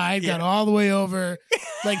side, got Yeah. all the way over,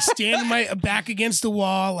 like standing my back against the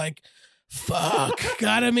wall, like, fuck,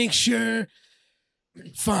 gotta make sure.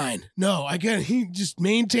 Fine. No, I gotta just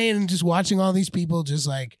maintain and just watching all these people just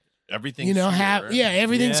like, Everything. you know,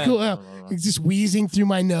 everything's Yeah. cool. It's just wheezing through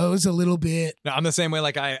my nose a little bit. No, I'm the same way.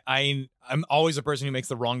 Like I'm always a person who makes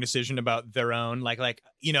the wrong decision about their own. Like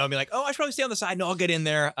you know, I mean, like, oh, I should probably stay on the side. No, I'll get in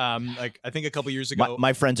there. Like I think a couple years ago,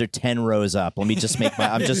 My friends are 10 rows up. Let me just make my.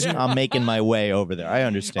 I'm making my way over there. I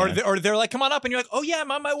understand. or they're like, come on up, and you're like, oh yeah,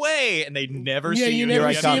 I'm on my way, and they never Yeah, see you you. never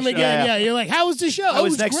I see come. him again. Yeah. Yeah, you're like, how was the show? I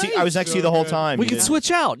was It next. great. I was next to you the whole time. We could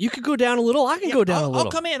switch out. You could go down a little. I can go down a little.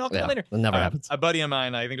 I'll come in. I'll come Yeah, later. It never happens. A buddy of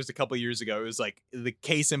mine, I think just a couple years ago, it was like the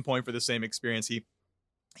case in point for the same experience.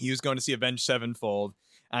 He was going to see Avenged Sevenfold.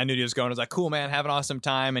 I knew he was going. I was like, cool, man, have an awesome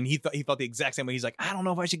time. And he felt the exact same way. He's like, I don't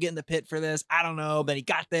know if I should get in the pit for this. I don't know. Then he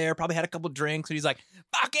got there, probably had a couple drinks, and he's like,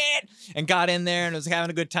 fuck it, and got in there and was having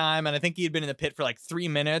a good time. And I think he had been in the pit for like 3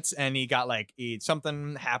 minutes, and he got like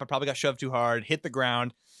something happened, probably got shoved too hard, hit the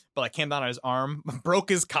ground. But like came down on his arm, broke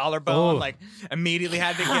his collarbone, Oh. like immediately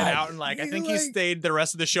had to get God, out, and like I you're think he like- stayed the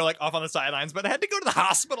rest of the show like off on the sidelines, but I had to go to the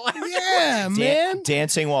hospital. Yeah, man.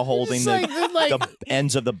 Dancing while holding It's the like, the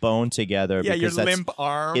ends of the bone together. Yeah, your because that's- limp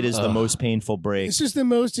arm. It is the most painful break. This is the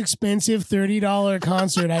most expensive $30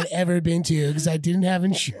 concert I'd ever been to because I didn't have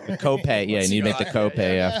insurance. Copay. Yeah, you need to make the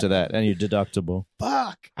copay after that, and your deductible.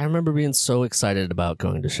 Fuck. I remember being so excited about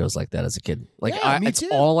going to shows like that as a kid. Like Yeah, me it's too.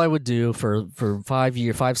 all I would do for 5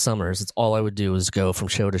 summers. It's all I would do is go from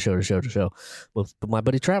show to show to show to show with my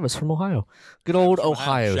buddy Travis from Ohio. Good old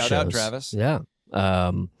Ohio Shout shows. out, Travis. Yeah.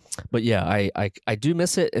 But yeah, I do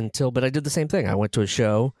miss it but I did the same thing. I went to a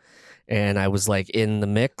show and I was like in the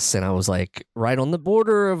mix and I was like right on the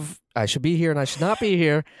border of I should be here and I should not be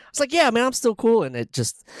here. I was like, yeah, man, I'm still cool. And it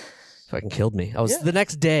just fucking killed me. I was the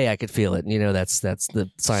next day I could feel it. You know, that's the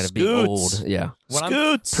sign of being Scoots. old. Yeah. When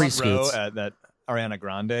Scoots. I'm front row Pre-scoots. at that Ariana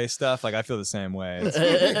Grande stuff, like I feel the same way.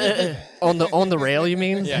 on the rail, you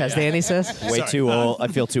mean? Yeah, as yeah. Danny says. Way Sorry. too old. I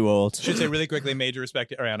feel too old. Should say really quickly, major respect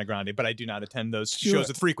to Ariana Grande, but I do not attend those Sure. shows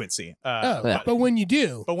with frequency. Oh, Yeah. but when you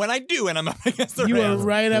do, But when I do, and I'm up against the you are rails,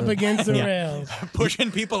 right up against the Yeah. rails.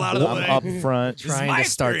 pushing people out of the I'm way. up front. This is Trying my to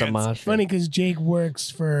start the experience. mosh. Funny because Jake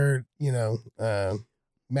works for,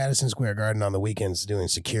 Madison Square Garden on the weekends doing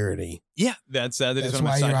security. Yeah, that is That's one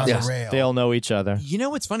why of my you're on side the hustles. rail. They all know each other. You know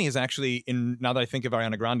what's funny is actually, now that I think of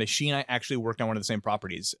Ariana Grande, she and I actually worked on one of the same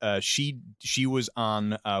properties. She was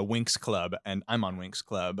on Winx Club, and I'm on Winx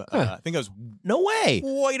Club. I think I was No way.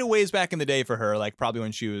 quite a ways back in the day for her, like probably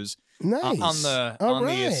when she was Nice. on the All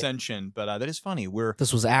right. ascension. But that is funny. We're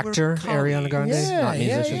This was actor Ariana Grande, Yeah, not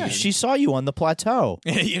yeah, musician. yeah. She saw you on the plateau.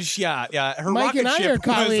 yeah. Her Mike rocket and I are ship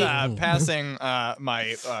was colleagues. passing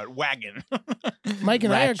my wagon. Mike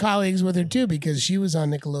and I are Ratchet. colleagues with her too because she was on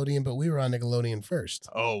Nickelodeon, but we were on Nickelodeon first.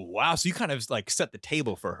 Oh wow! So you kind of like set the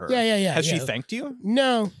table for her. Yeah. Has she yeah. thanked you?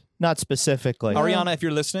 No. Not specifically. Ariana, if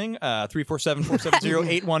you're listening,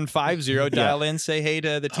 347-470-8150. Dial in, say hey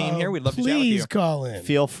to the team here. We'd love to chat with Please you. call in.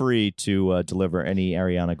 Feel free to deliver any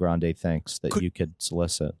Ariana Grande thanks that Could- you could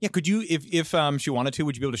solicit. Yeah, could you, if she wanted to,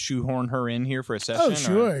 would you be able to shoehorn her in here for a session? Oh,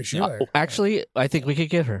 or- sure. Actually, I think we could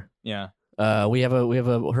get her. Yeah. We have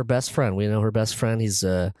her best friend. We know her best friend. He's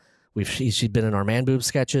she's been in our Man Boob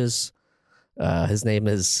sketches. His name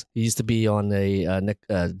is. He used to be on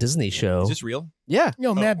a Disney show. Is this real? Yeah,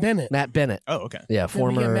 No, Matt Bennett. Matt Bennett. Oh, okay. Yeah, Did we get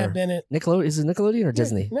former Matt Bennett. Nickelodeon. Is it Nickelodeon or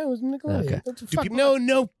Disney? No, it was Nickelodeon. Okay. What the Do fuck? people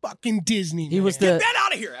No fucking Disney. He was man. the. Get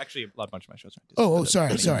out of here! Actually, a bunch of my shows are Disney. Oh, sorry.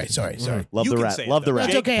 Love You the can rat. say it, Love the though. rat.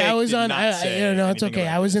 That's okay. Jake I was did on. not I, say no, it's anything okay.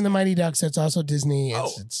 about I was in the Disney. Mighty Ducks. That's also Disney.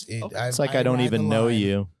 Oh, Okay. It's like I don't even know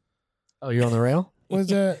you. Oh, you're on the rail. Was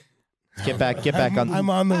Get back on. I'm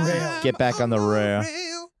on the rail. Get back on the rail.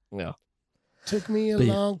 Yeah. Took me a But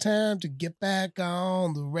yeah. long time to get back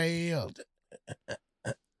on the rail.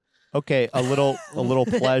 Okay, a little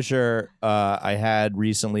pleasure I had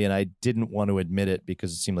recently, and I didn't want to admit it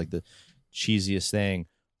because it seemed like the cheesiest thing.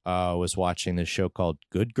 Was watching this show called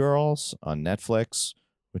Good Girls on Netflix,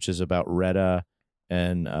 which is about Retta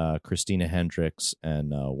and Christina Hendricks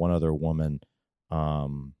and one other woman.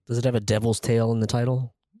 Does it have a devil's tail in the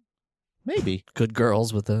title? Maybe. Good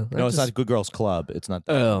girls with the. No, it's not Good Girls Club. It's not.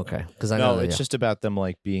 That. Oh, okay. Because I know. No, that, it's yeah. just about them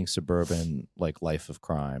like being suburban, like life of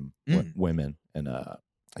crime women, and I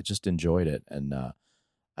just enjoyed it, and I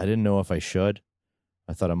didn't know if I should.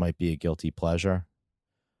 I thought it might be a guilty pleasure.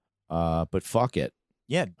 But fuck it.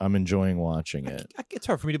 Yeah. I'm enjoying watching it. It's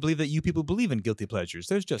hard for me to believe that you people believe in guilty pleasures.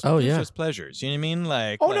 There's just just pleasures. You know what I mean?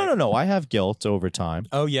 Like No. I have guilt over time.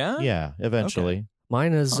 Oh yeah? Yeah, eventually.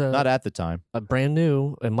 Mine is Not at the time. brand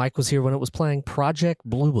new, and Mike was here when it was playing. Project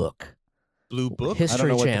Blue Book. Blue Book? History I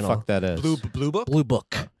don't know Channel. what the fuck that is. Blue Book? Blue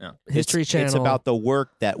Book. Yeah. History Channel. It's about the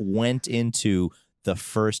work that went into the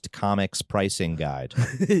first comics pricing guide.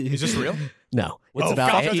 Is this real? No, it's Oh,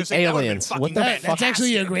 about God, I was gonna say that would've been aliens. fucking What the bad. fuck? That's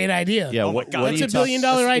actually a great idea. Yeah, Oh my what, God. what are That's you a $1 billion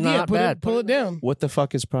idea. not bad. Pull it down. What the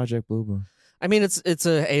fuck is Project Blue Book? I mean, it's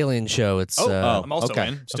an alien show. It's I'm also okay.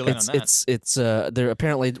 in. Still in on that. it's they're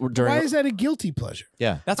apparently during. Why is that a guilty pleasure?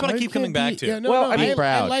 Yeah. That's what I keep coming back to. Yeah, no, Well, no, I mean,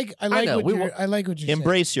 proud. I like know, what I like what you're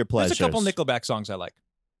Embrace your pleasures. There's a couple Nickelback songs I like.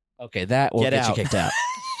 Okay, that will Get get, out. you kicked out.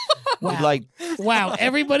 Wow. Like, saying. Wow,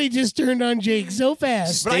 everybody just turned on Jake so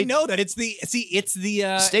fast. But I know that it's the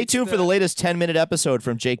stay tuned for the latest 10-minute episode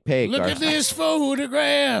from Jake Paque. Look at this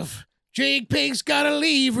photograph. Jake Pake's gotta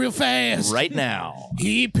leave real fast. right now.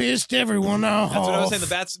 He pissed everyone off. That's what I was saying.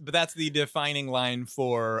 But that's the defining line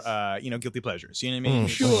for guilty pleasures. You know what I mean?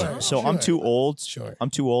 Sure. So I'm too old. Sure. I'm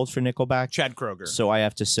too old for Nickelback. Chad Kroger. So I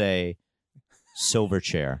have to say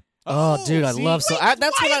Silverchair. Oh, dude, I see? love so. Wait,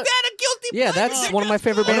 That's why what. is that a guilty Yeah, pleasure? that's one of my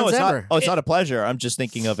favorite Oh, no, bands it's ever. not, it's not a pleasure. I'm just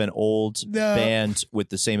thinking of an old No. band with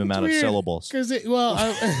the same amount of weird. syllables. Because This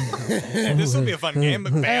will be a fun game.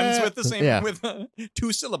 Bands with the same Yeah. with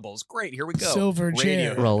 2 syllables. Great. Here we go.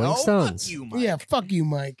 Silverchair. Rolling oh, Stones. Fuck you, Mike. yeah, fuck you,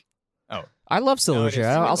 Mike. I love No, it Silverchair. is.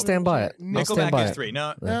 I'll stand by it. I'll stand Nickelback by is it. 3.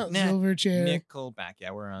 No, No, nah. Silverchair. Nickelback.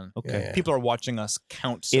 Yeah, we're on. Okay. Yeah. People are watching us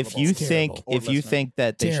count If syllables. you Terrible. think Or if you listening. think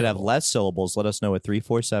that they should have Terrible. less syllables, let us know at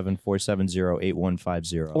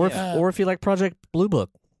 347-470-8150. Or if, Yeah. or if you like Project Blue Book,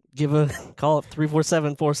 give a call at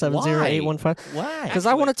 347-470-8150. Why? Because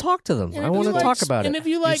I want to talk to them. And I if want you to like- talk about And it. if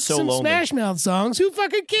you like so some lonely. Smash Mouth songs, who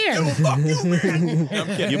fucking cares? Fuck you, man. No, I'm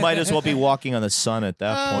kidding. You might as well be walking on the sun at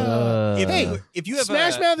that point. If you have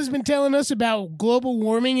Smash Mouth has been telling us about global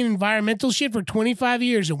warming and environmental shit for 25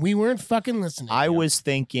 years, and we weren't fucking listening. I was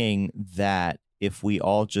thinking that if we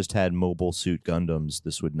all just had Mobile Suit Gundams,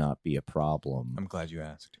 this would not be a problem I'm glad you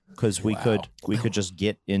asked. because we could just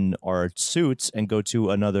get in our suits and go to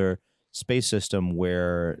another space system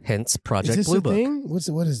where Hence Is Project this Blue a Book. thing?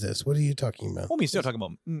 What is this? What are you talking about? Well, we're still talking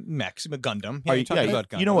about mechs, Gundam. Yeah, Are you're you- talking yeah, about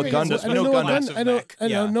Gundam. you know what Wait, Gundam- I you don't know know what Gundam- Massive mech. I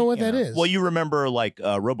don't know what you that know. is. well, you remember like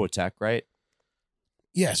Robotech, right?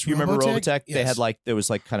 Yes, You remember Robotech? They Yes. had like there was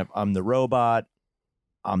like kind of I'm the robot,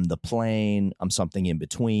 I'm the plane, I'm something in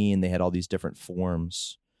between. They had all these different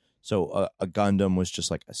forms. So a Gundam was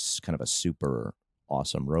just like kind of a super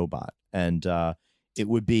awesome robot, and it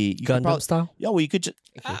would be you could Gundam probably- style? Yeah, well, you could just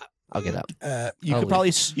I'll get out. you I'll could probably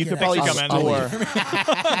Actually, come in. store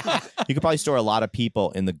you could probably store a lot of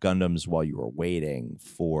people in the Gundams while you were waiting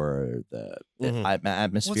for the Mhm.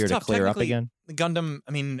 atmosphere Well, it's to tough. clear up Technically, again. The Gundam.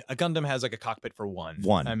 I mean, a Gundam has like a cockpit for one.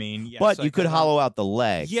 I mean, yes, but like you could a- hollow out the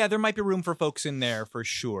leg. Yeah, there might be room for folks in there for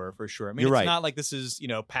sure, for sure. I mean, You're it's right. not like this is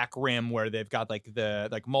Pac Rim where they've got like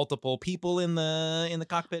multiple people in the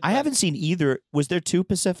cockpit. I but haven't seen either. Was there 2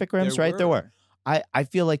 Pacific Rims? Right, there were. I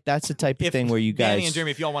feel like that's the type of If thing where you Danny guys and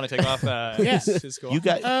Jeremy, if y'all want to take off, Yes. it's cool. you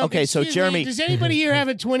guys okay. So Excuse Jeremy, me, does anybody here have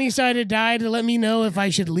a 20-sided die to let me know if I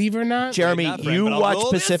should leave or not? Jeremy, Not friend, you but I'll watch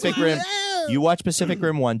roll this Pacific one. Rim. You watch Pacific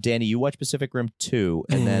Rim 1. Danny, you watch Pacific Rim 2,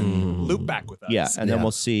 and then loop back with us. yeah, and then Yeah.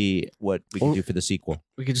 we'll see what we can do for the sequel.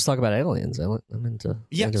 We could just talk about aliens. I'm into.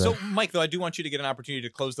 Yeah. into So, that. Mike, though, I do want you to get an opportunity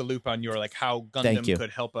to close the loop on your like how Thank you. Gundam could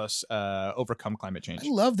help us overcome climate change. I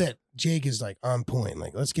love that Jake is like on point.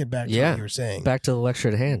 Like, let's get back to Yeah. what you were saying. back to the lecture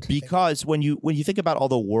at hand. Because when you think about all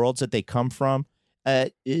the worlds that they come from,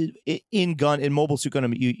 in Mobile Suit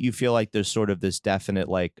Gundam, you feel like there's sort of this definite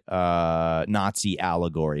like Nazi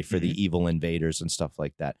allegory for the evil invaders and stuff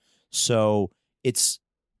like that. So it's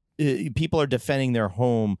people are defending their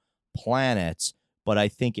home planets, but I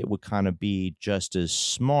think it would kind of be just as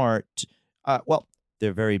smart. Well,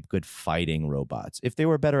 they're very good fighting robots. If they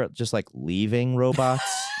were better at just like leaving robots,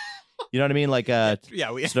 you know what I mean? Like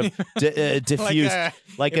Yeah, we sort of diffused,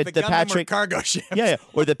 like if the Gundam were Patrick cargo ship. yeah,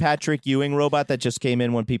 or the Patrick Ewing robot that just came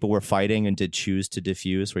in when people were fighting and did choose to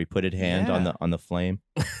diffuse, where he put his hand on the flame.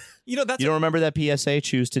 That's You don't remember that PSA?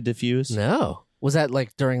 Choose to diffuse. No, was that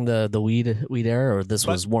like during the weed era, or this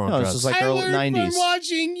was War on No, Drugs? this was like I early learned 90s. from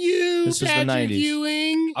watching you, This was the Patrick 90s.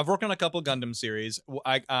 Ewing. I've worked on a couple Gundam series.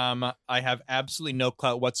 I have absolutely no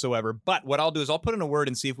clout whatsoever. But what I'll do is I'll put in a word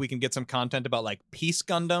and see if we can get some content about like peace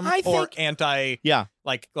Gundam I or think- anti Yeah,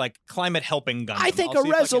 like climate helping Gundam. I think I'll a see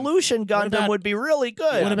if I can- resolution Gundam about- would be really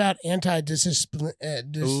good. What about Ooh,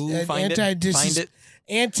 find it. Find it.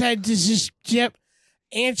 anti-dis? Yep.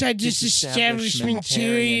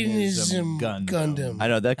 anti-disestablishmentarianism Gundam. I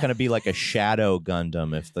know that kind of be like a shadow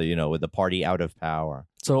Gundam if the with the party out of power.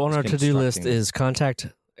 So on our to-do list constructing- is contact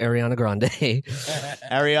Ariana Grande.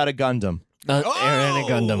 Ariana Gundam. Ariana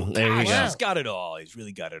Gundam. There you go. He's got it all. He's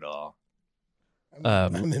really got it all.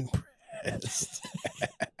 I'm impressed.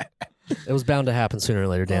 It was bound to happen sooner or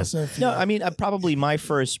later, Dan. Also, if you- No, I mean probably my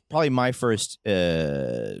first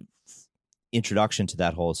introduction to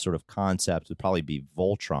that whole sort of concept would probably be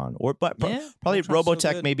Voltron, probably Voltron's so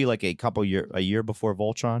Robotech, good. maybe like a year before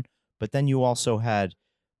Voltron. But then you also had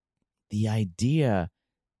the idea.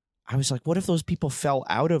 I was like, what if those people fell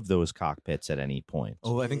out of those cockpits at any point?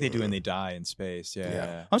 Oh, I think they do, and they die in space.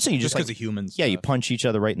 Yeah. I'm saying you Just just because of humans. you stuff. punch each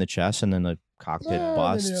other right in the chest, and then the cockpit No,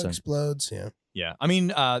 busts. then it and- explodes. Yeah. Yeah, I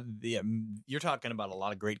mean, you're talking about a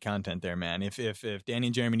lot of great content there, man. If Danny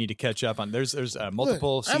and Jeremy need to catch up on, there's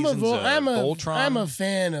multiple Look, seasons of Voltron. I'm a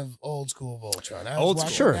fan of old school Voltron. I was Old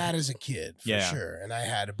watching school. that as a kid, for Yeah. sure. And I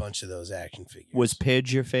had a bunch of those action figures. Was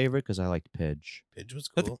Pidge your favorite? Because I liked Pidge. Pidge was Is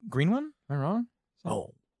that cool. the green one? Am I wrong?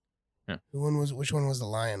 Oh, Which one was the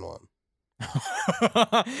lion one? No,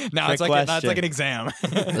 Trick it's like question. an exam.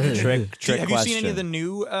 trick Have you seen any of the question.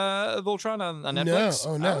 new Voltron on No. Netflix?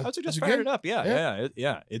 Oh, no. I would suggest Is it fire good? it up. Yeah, Yeah.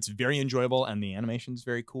 yeah. It's very enjoyable, and the animation's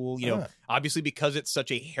very cool. Yeah. Obviously because it's such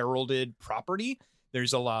a heralded property, there's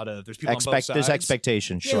people on both sides. There's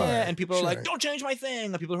expectation, Yeah, sure. and people are like, Sure. "Don't change my thing."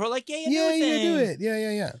 And people who are like, "Yeah, you Yeah, do you thing." do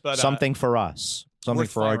it. Yeah. But Something for us. Something worth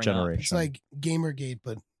for our firing up. generation. It's like Gamergate,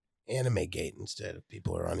 but Anime Gate instead of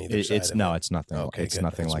people are on either side. It's of no, it. it's nothing. Okay, It's good.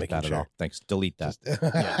 nothing Just like making that at sure. all. Thanks. Delete that.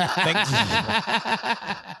 Thanks.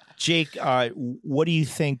 Jake, what do you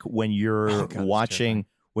think when you're Oh, God, watching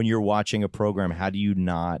a program? How do you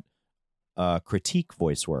not critique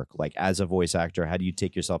voice work? Like as a voice actor, how do you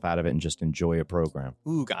take yourself out of it and just enjoy a program?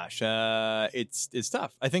 Ooh, gosh, it's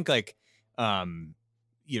tough. I think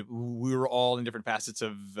we were all in different facets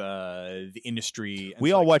of the industry. And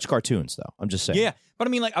We so, all like, watch cartoons, though. I'm just saying. Yeah, but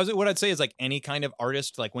I mean, what I'd say is like any kind of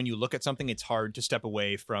artist, like when you look at something, it's hard to step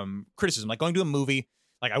away from criticism. Like going to a movie,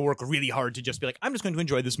 like I work really hard to just be like, I'm just going to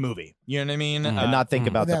enjoy this movie. You know what I mean? And not think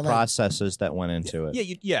about Yeah, the like- processes that went into it.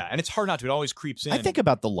 Yeah, and it's hard not to. It always creeps in. I think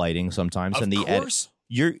about the lighting sometimes of and the course.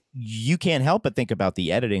 you can't help but think about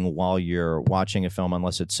the editing while you're watching a film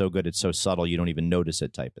unless it's so good, it's so subtle you don't even notice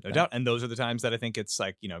it type of No thing. doubt. And those are the times that I think it's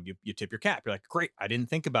like, you tip your cap. You're like, great, I didn't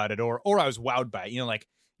think about it. Or I was wowed by it.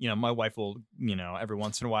 My wife will, every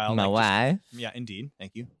once in a while. wife. Yeah, indeed.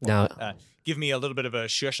 Thank you. Now, Give me a little bit of a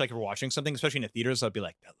shush, like if we're watching something, especially in the theaters. I'll be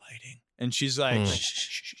like, the lighting. And she's like, shh, shh,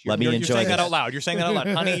 shh, shh. Let me You're enjoy saying that this. out loud. You're saying that out loud.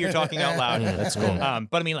 Honey, you're talking out loud. That's cool.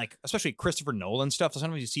 But I mean, like, especially Christopher Nolan stuff.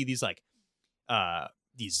 Sometimes you see these, like,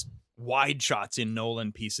 these wide shots in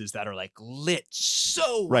Nolan pieces that are like lit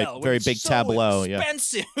so Right, well. very It's big so tableau, yeah.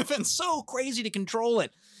 expensive and so crazy to control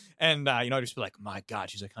it. And I just be like, my God.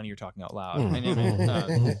 She's like, honey, you're talking out loud.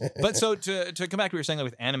 But so to come back to what you're saying, like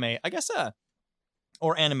with anime, I guess,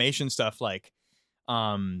 or animation stuff, like,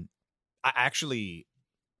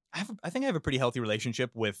 I think I have a pretty healthy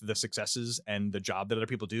relationship with the successes and the job that other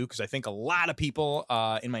people do, because I think a lot of people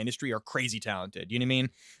in my industry are crazy talented. You know what I mean?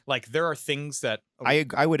 Like there are things that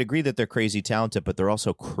I would agree that they're crazy talented, but they're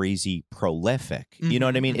also crazy prolific. You know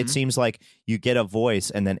what I mean? It seems like you get a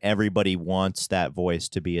voice and then everybody wants that voice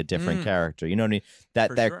to be a different character. You know what I mean?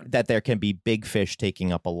 For sure. That there can be big fish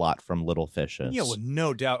taking up a lot from little fishes. Yeah, well,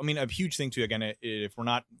 no doubt. I mean, a huge thing too, again, if we're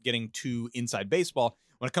not getting too inside baseball,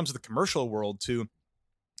 when it comes to the commercial world too,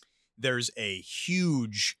 there's a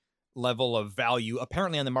huge level of value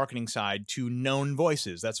apparently on the marketing side to known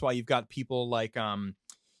voices. That's why you've got people like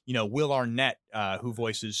Will Arnett who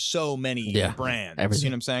voices so many brands. Everything. You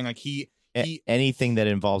know what I'm saying? Like he Anything that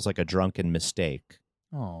involves like a drunken mistake.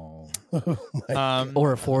 Oh.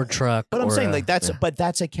 or a Ford truck. But I'm or saying a- like that's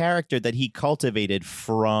a character that he cultivated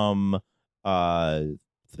from Arrested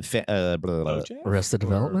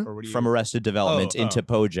Development? Or what do you- from Arrested Development Oh. into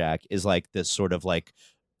Bojack is like this sort of like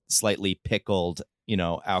slightly pickled,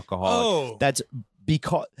 alcoholic. Oh. That's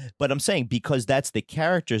because, but I'm saying because that's the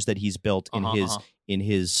characters that he's built in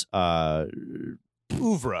his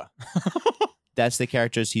oeuvre. that's the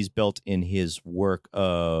characters he's built in his work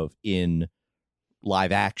in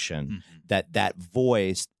live action. That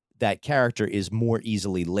voice, that character is more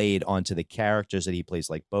easily laid onto the characters that he plays,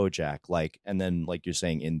 like Bojack, and then like you're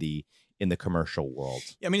saying in the commercial world.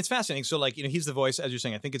 Yeah, I mean, it's fascinating. So, like, he's the voice, as you're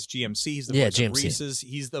saying, I think it's GMC. He's the Yeah, voice of GMC. Reese's.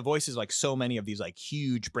 He's the voices like so many of these like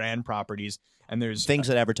huge brand properties. And there's Things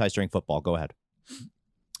that advertise during football. Go ahead.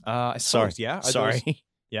 I Sorry. suppose, yeah. Are Sorry. those-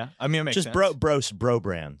 yeah. I mean, it makes Just sense. bro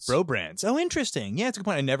brands. Bro brands. Oh, interesting. Yeah, it's a good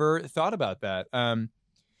point. I never thought about that.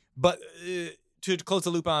 But to close the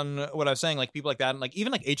loop on what I was saying, like people like that, and like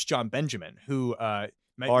even like H. John Benjamin, who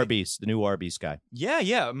Arby's, the new Arby's guy.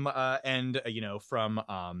 Yeah. And you know, from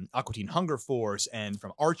Aqua Teen Hunger Force and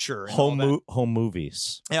from Archer and Home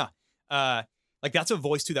movies. Yeah. Like that's a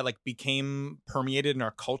voice too that like became permeated in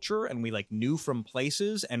our culture, and we like knew from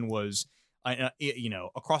places and was you know,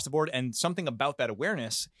 across the board. And something about that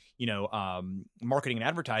awareness, you know, marketing and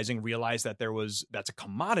advertising realized that that's a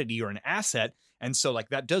commodity or an asset. And so like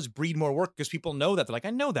that does breed more work because people know that. They're like, I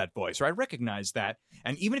know that voice, or I recognize that.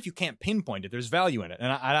 And even if you can't pinpoint it, there's value in it.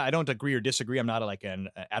 And I don't agree or disagree. I'm not like an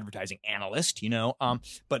advertising analyst, you know,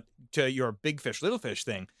 but to your big fish, little fish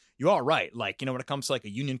thing, you are right. Like, you know, when it comes to like a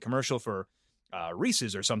union commercial for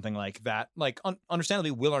Reese's or something like that, like understandably,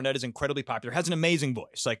 Will Arnett is incredibly popular, has an amazing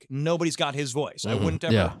voice. Like nobody's got his voice. I wouldn't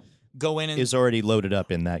ever go in and is already loaded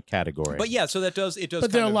up in that category. But yeah, so it does.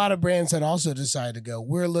 But there are a lot of brands that also decide to go.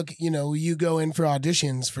 We're looking, you know, you go in for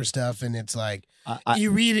auditions for stuff, and it's like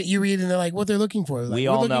you read it, and they're like, what they're looking for. Like, we're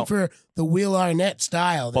looking for the Will Arnett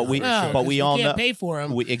style. But we all can't pay for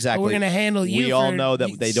them. Exactly. We're going to handle you. We all know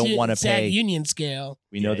that they don't want to pay union scale.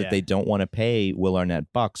 We know that they don't want to pay Will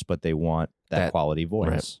Arnett bucks, but they want that quality voice.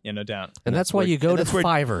 Right. Yeah, no doubt. And that's why you go to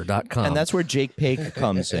Fiverr.com. And that's where Jake Paque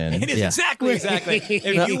comes in. It is exactly.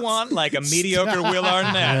 If you want like a mediocre Will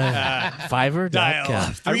Arnett, Fiverr.com. dial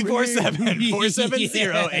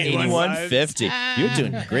 347-470-8150. You're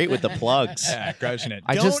doing great with the plugs. Yeah, crushing it.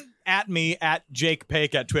 I Don't just- at me at Jake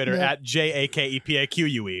Paque at Twitter at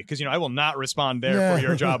JAKEPAQUE because you know I will not respond there for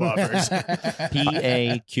your job offers.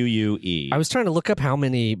 PAQUE. I was trying to look up how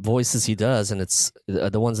many voices he does, and it's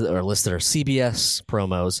the ones that are listed are CBS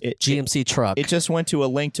promos, GMC Truck. It just went to a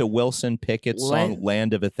link to Wilson Pickett's song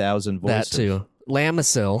 "Land of a Thousand Voices." That too.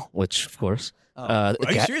 Lamisil, which of course. Are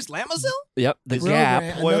you serious? Lamisil? Yep. The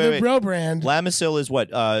Gap. Another bro brand. Lamisil is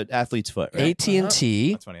what? Athlete's Foot. Right?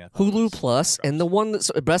 AT&T, That's funny. Hulu Plus, and the one that's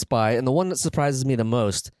Best Buy, and the one that surprises me the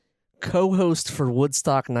most, co-host for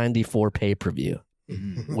Woodstock 94 pay-per-view,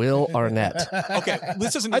 Will Arnett. Okay,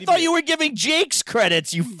 this doesn't. I thought you were giving Jake's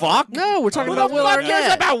credits, you fuck. No, we're talking about Who Will the fuck cares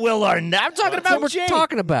Arnett. about Will Arnett? I'm talking That's what about we're Jake.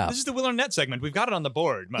 talking about. This is the Will Arnett segment. We've got it on the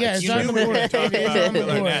board, Mike. Yeah, it's you on knew the we were board. talking about Will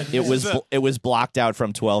Arnett. It was blocked out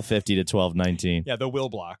from 12:50 to 12:19. Yeah, the Will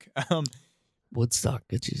block. Woodstock.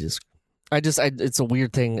 It's a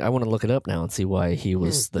weird thing. I want to look it up now and see why he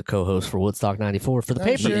was the co-host for Woodstock 94 for the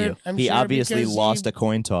pay-per-view. He obviously lost a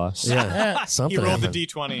coin toss. Yeah, something He rolled the happened.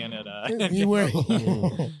 D20 and it. You were.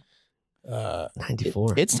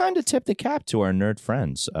 94. It's time to tip the cap to our nerd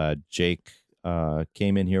friends. Jake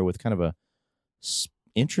came in here with kind of a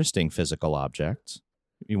interesting physical object.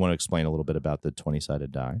 You want to explain a little bit about the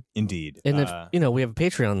 20-sided die? Indeed. And if we have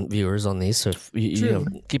Patreon viewers on these, so if you know,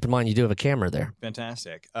 keep in mind you do have a camera there.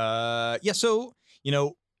 Fantastic. Yeah, so, you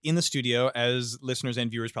know, in the studio, as listeners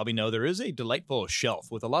and viewers probably know, there is a delightful shelf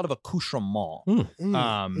with a lot of accoutrement.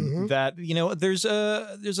 That, you know, there's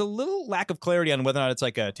a little lack of clarity on whether or not it's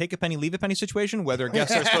like a take a penny, leave a penny situation, whether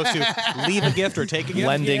guests are supposed to leave a gift or take a gift.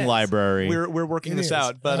 Lending library. We're working this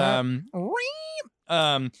out. But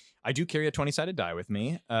I do carry a 20-sided die with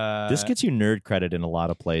me. This gets you nerd credit in a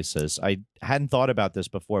lot of places. I hadn't thought about this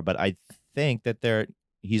before, but I think that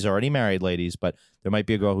he's already married, ladies, but there might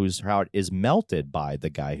be a girl whose heart is melted by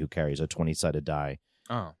the guy who carries a 20-sided die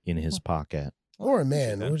in his pocket. Or a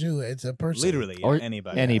man. It's a person. Literally, Or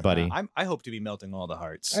anybody. I hope to be melting all the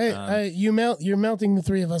hearts. You're melting the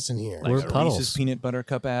three of us in here. Like We're a puddles. Reese's peanut butter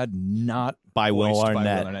cup ad, not By Will voiced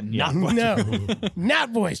Arnett. Not No, not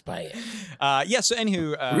voiced by it. yeah. So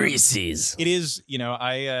anywho, Reese's. it is. You know,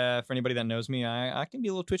 I for anybody that knows me, I can be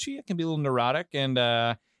a little twitchy. I can be a little neurotic, and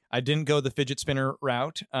I didn't go the fidget spinner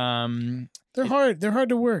route. They're hard. They're hard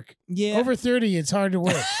to work. Yeah. Over 30, it's hard to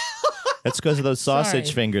work. That's because of those sausage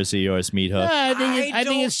Sorry. fingers of yours, Meat Hook. I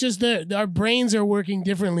think it's just our brains are working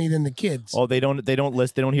differently than the kids. Oh, they don't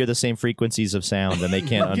hear the same frequencies of sound, and they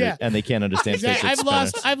can't Yeah. understand fidget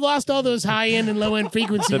I've lost all those high end and low end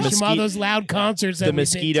frequencies from all those loud concerts. That the we've been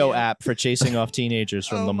mosquito to. app for chasing off teenagers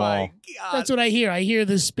from the mall. That's what I hear. I hear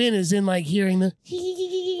the spin is in like hearing the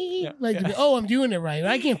oh, I'm doing it right.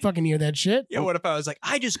 I can't fucking hear that shit. Yeah. What if I was like,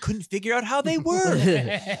 I just couldn't figure out how they work?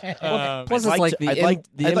 Plus, it's like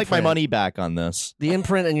I'd like my money back on this. The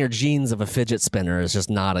imprint in your genes of a fidget spinner is just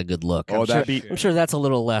not a good look. Oh, I'm sure that's a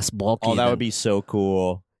little less bulky. Oh, that than- would be so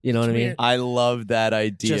cool. You know what I mean? weird. I love that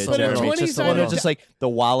idea, Just a Jeremy. little- Just a little, just like the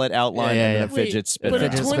wallet outline Yeah, and yeah, a fidget spinner. But a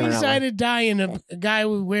Fidget spinner 20-sided die and a guy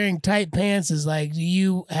wearing tight pants is like, do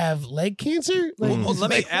you have leg cancer? Like, Well, let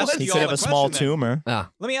me ask He you could all have a small tumor. Let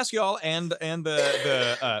me ask you all and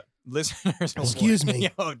the listeners. Excuse me.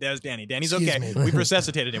 Oh, there's Danny. Danny's Excuse okay. me. We've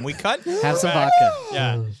resuscitated him. We cut. Have some back. vodka.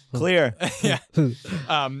 Yeah. Clear. Yeah.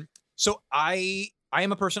 So I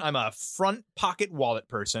am a person. I'm a front pocket wallet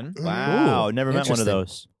person. Wow, never met one of interesting.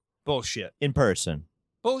 those Bullshit. in person.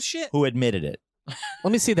 Bullshit. Who admitted it?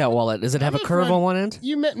 Let me see that wallet. Does it have I'm a a curve front- on one end?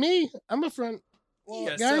 You met me. I'm a front Yeah,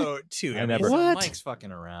 wallet guy. so too. I I never- mean, What? Mike's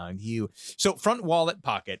fucking around. So front wallet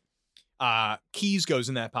pocket. Keys goes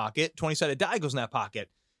in that pocket. 20-sided die goes in that pocket.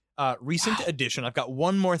 Recent addition. I've got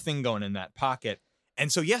one more thing going in that pocket.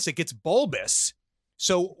 And so yes, it gets bulbous.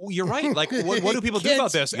 So you're right. Like, what do people do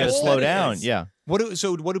about this? You got to As- slow down. Yeah. What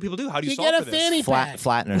do people do? How do you You solve get for a this? fanny pack.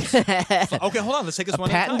 Flatteners. Okay, hold on. Let's take this A one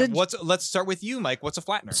at a time. patented- Let's start with you, Mike. What's a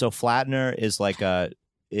flattener? So flattener is like a.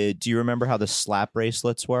 Do you remember how the slap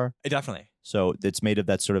bracelets were? Definitely. So it's made of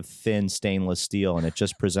that sort of thin stainless steel, and it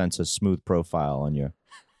just presents a smooth profile on your.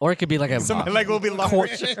 Or it could be like So my leg will be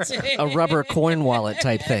large. a rubber coin wallet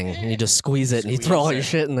type thing. And you just squeeze it and you throw all your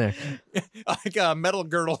shit in there. Like a metal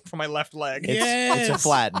girdle for my left leg. It's a Yes.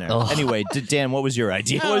 flattener. Ugh. Anyway, Dan, what was your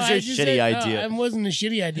idea? No, What was your I just shitty said, idea? it wasn't a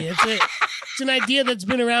shitty idea. It's an idea that's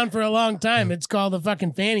been around for a long time. It's called the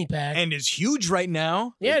fucking fanny pack. And is huge right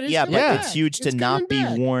now. yeah, it is Yeah, coming but Yeah. back. it's huge to It's not coming be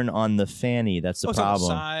back. worn on the fanny. That's the It's on the problem.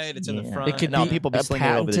 side. It's in the Yeah. front. It could No, be people be a slinging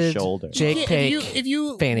it over the patented shoulder. Jake Yeah, Paque. if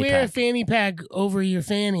you fanny wear a pack. fanny pack over your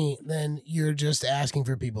fanny, then you're just asking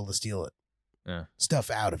for people to steal it. Yeah.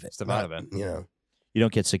 Stuff out of it. Stuff out of it. You know. You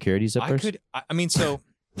don't get security zippers? I mean, so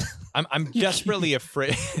I'm desperately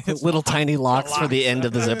afraid. Little tiny locks for the end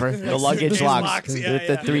of the zipper. The luggage These locks. locks, yeah, with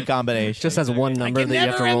the yeah. three combinations. Just has one number I can that you have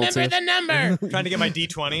never to roll remember to. the number. Trying to get my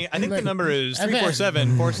D20. I think the number is I bet.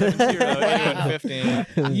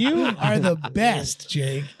 347-470-8115. You are the best,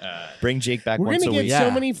 Jake. Bring Jake back We're once gonna a get week. so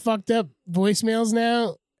Yeah. many fucked up voicemails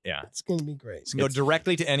now. Yeah. It's gonna be great. So go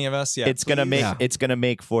directly to any of us. Yeah. It's gonna please. make Yeah. it's gonna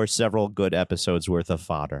make for several good episodes worth of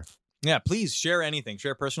fodder. Yeah, please share anything.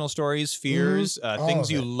 Share personal stories, fears, All things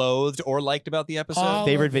of you it. loathed or liked about the episode. All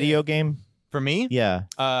Favorite of it. video game? For me, Yeah.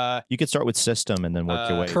 uh, You could start with system and then work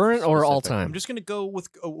your way. Current or all specific. I'm time? just gonna go with.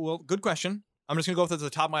 Well, good question. I'm just gonna go with the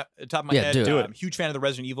top of my Yeah, head. do it. I'm a huge fan of the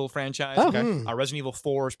Resident Evil franchise. Oh. Mm. Resident Evil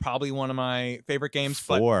 4 is probably one of my favorite games.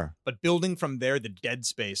 Four. But building from there, the Dead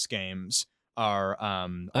Space games are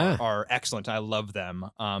excellent. I love them.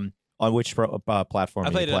 On which platform I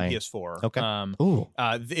are played you it on playing? PS4. Okay. Ooh.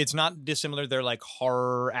 It's not dissimilar. They're like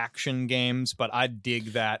horror action games, but I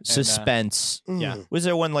dig that. And, Suspense. yeah. Mm. Was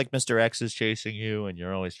there one like Mr. X is chasing you and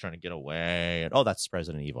you're always trying to get away? And, oh, that's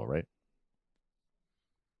Resident Evil, right?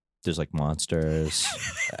 There's like monsters.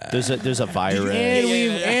 There's a virus.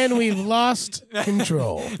 And we've lost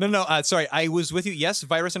control. No. Sorry, I was with you. Yes,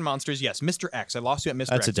 virus and monsters. Yes, Mr. X. I lost you at Mr. X.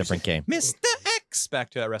 That's a different game. Mr. X.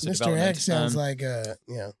 Back to Arrested Mr. Development. X sounds like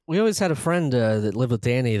yeah. We always had a friend that lived with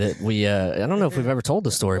Danny that we, I don't know if we've ever told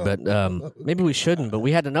the story, but maybe we shouldn't. But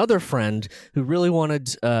we had another friend who really wanted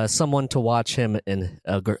someone to watch him and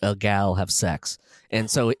a gal have sex. And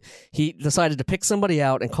so he decided to pick somebody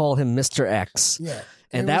out and call him Mr. X. Yeah.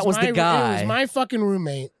 And It that was the It guy. was my fucking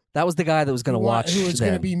roommate. That was the guy that was going to watch who was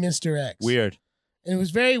going to them. be Mr. X. Weird. And it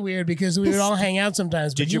was very weird because we would all hang out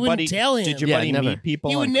sometimes, but Did he your wouldn't buddy tell him. Did your Yeah, buddy never. meet people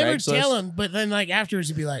He on would never Craigslist? tell him, but then like afterwards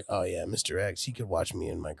he'd be like, "Oh yeah, Mr. X, he could watch me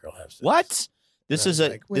and my girl have sex." What? This And I is was a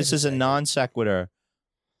like, wait this a is a second. non sequitur.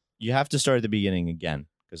 You have to start at the beginning again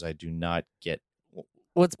because I do not get.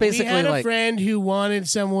 Well, it's We basically had a like friend who wanted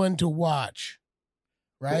someone to watch,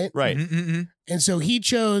 right? Right. Mm-mm-mm. And so he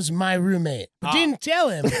chose my roommate, but Ah. didn't tell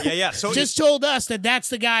him. Yeah. So Just told us that that's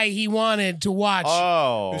the guy he wanted to watch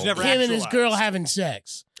Oh. Who's never him and his girl actualized. having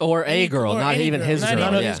sex. or a girl, Or not any even girl, his not girl.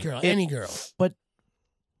 even Yeah. his girl, It- any girl.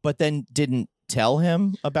 But then didn't tell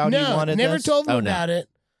him about he No, wanted never this? told him Oh, no. about it.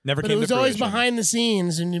 never But came it was to always fruition. behind the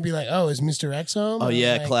scenes, and you'd be like, "Oh, is Mr. X home?" Oh And I was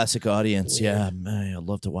yeah, like, classic audience. Weird. Yeah, man, I'd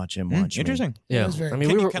love to watch him watch me. Interesting. Yeah. It was very- I mean,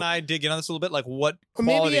 Can, we were. can I dig in on this a little bit? Like, what Or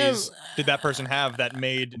maybe, qualities did that person have that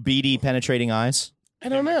made Beady penetrating eyes. I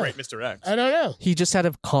don't him a know. great Mr. X? I don't know. He just had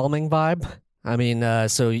a calming vibe. I mean,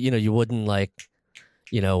 so you wouldn't like,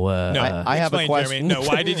 No, I have a explain, question. Jeremy. No,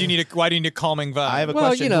 why did you need a calming vibe? I have a Well,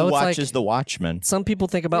 question. you know, Who it's like- watches The Watchmen? some people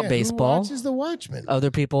think about Yeah, baseball. Who watches The Watchmen?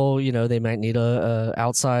 Other people, they might need a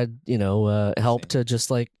outside, help to just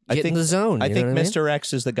like I get think- in the zone. I you think know what Mr.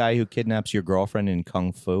 X is the guy who kidnaps your girlfriend in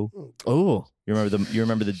Kung Fu. I mean? Ooh, You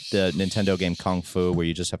remember the Nintendo game Kung Fu where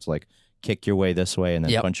you just have to like kick your way this way and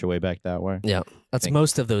then Yep. punch your way back that way? yeah. That's Think-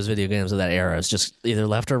 most of those video games of that era. It's just either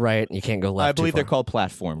left or right, and you can't go left. I believe too they're far. called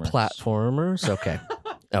platformers. Platformers. Okay,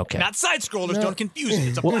 okay. Not side scrollers. No. Don't confuse it.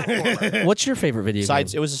 It's a platformer. What's your favorite video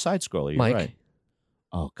Sides. game? It was a side scroller. You're Mike? right.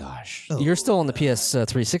 Oh gosh. You're still on the PS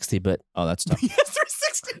 360, but That's tough.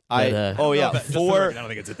 PS360. Oh yeah, Just for I don't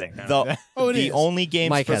think it's a thing. the it the is. only games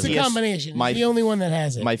Mike for has It's it. a PS combination. my- It's the only one that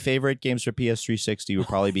has it. my favorite games for PS360 would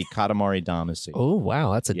probably be Katamari Damacy. oh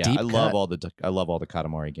wow, that's a yeah, deep I cut. love all the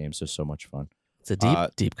Katamari games. They're so much fun. It's a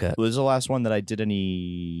deep cut. It was the last one that I did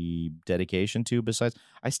any dedication to. Besides,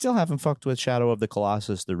 I still haven't fucked with Shadow of the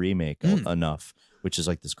Colossus, the remake, enough, which is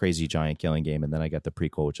like this crazy giant killing game. And then I got the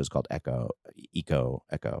prequel, which is called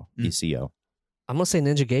ECO. I'm gonna say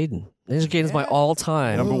Ninja Gaiden. Ninja Gaiden is my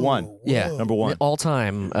all-time Number one. Whoa. Yeah. Number one. all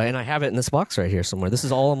time, and I have it in this box right here somewhere. This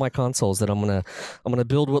is all of my consoles that I'm gonna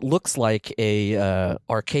build what looks like a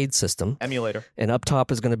arcade system, Emulator. and up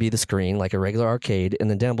top is gonna be the screen like a regular arcade, and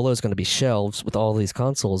then down below is gonna be shelves with all these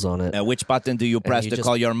consoles on it. Which button do you And press you to just-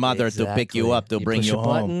 call your mother to pick you Exactly. up to bring push you a home?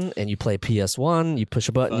 button, and you play PS1. You push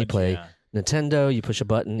a button, you Fudge, play yeah. Nintendo. You push a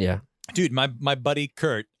button, yeah. Dude, my buddy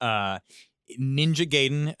Kurt, Ninja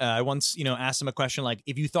Gaiden. I once asked him a question like,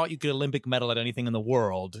 if you thought you could Olympic medal at anything in the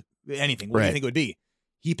world, anything, what do Right. you think it would be?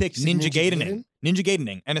 He picked Is it Ninja Ninja Gaidening. Ninja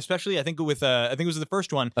Gaidening, and especially I think it was the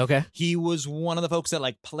first one. Okay. He was one of the folks that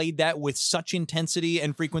like played that with such intensity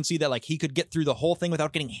and frequency that like he could get through the whole thing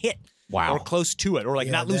without getting hit or close to it or like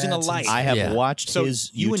Yeah, not losing a that's life. I have Yeah. watched So his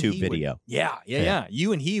you and YouTube he would- video. Yeah.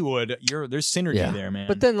 You and he would. There's synergy there, man.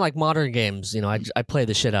 But then, like modern games, I play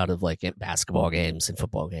the shit out of like basketball games and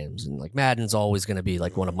football games, and like Madden's always going to be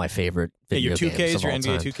like one of my favorite video your 2Ks, games of your all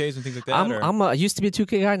NBA time. 2Ks and things like that. I used to be a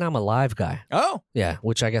 2K guy, now I'm a live guy. Oh, Yeah,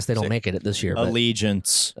 which I guess they don't Sick. make it this year. But,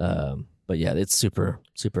 Allegiance. but yeah, it's super.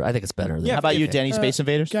 I think it's better. Than Yeah, How about you, 2K. Danny? Space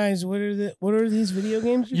Invaders? Guys, what are these video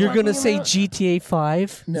games? You're talking gonna say about? GTA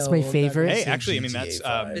 5? No, That's my I'm not favorite. gonna hey, say actually, I mean GTA that's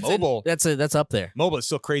 5. It's mobile. That's up there. Mobile is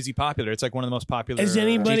still crazy popular. It's like one of the most popular. Has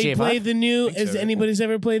anybody GTA played the new? think Has so. anybody's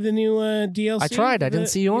ever played the new DLC? I tried. I didn't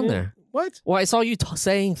see you on there. What? Well, I saw you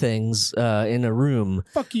saying things in a room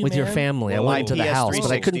Fuck you, with your man. family. Well, I went my into the house,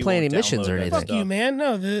 but I couldn't play any PS360 missions or won't download anything. that Fuck you, man.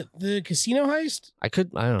 No, the casino heist. I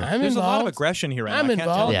don't know. I'm There's a lot of involved. aggression here. Right I'm now. I can't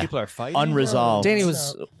tell involved. if Yeah. people are fighting. Unresolved. Danny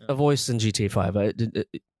was a voice in GTA 5.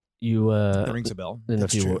 That rings a bell. I don't know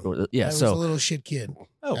if That's you true. were, yeah. I was a So little shit kid.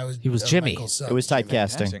 Oh, I was, he was Jimmy. Michael's son. It was Jimmy. typecasting.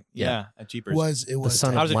 Fantastic. Yeah, at Jeepers. It was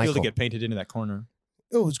son How of does it feel to Michael. get painted into that corner?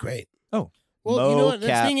 It was great. Oh. Well, you know what? The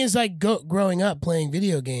Mocap. thing is, like, growing up playing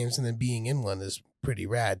video games and then being in one is pretty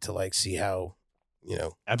rad to like see how,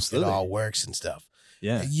 it Absolutely. all works and stuff.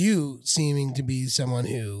 Yeah. You seeming to be someone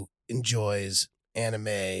who enjoys anime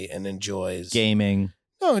and enjoys Gaming.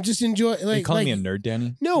 No, just enjoy Are you like calling like me a nerd,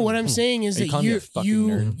 Danny? no. What I'm saying is Are you that calling me a fucking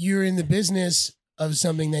nerd? you're in the business of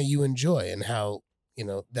something that you enjoy and how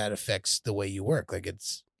that affects the way you work. Like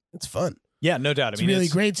it's fun. Yeah, no doubt. I It's mean, really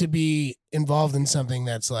great to be involved in something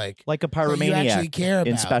that's like Like a that you actually pyromaniac care about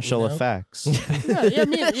in special you know? effects. Yeah, I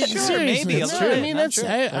mean, Sure, seriously, maybe, no, that's I true. mean, That's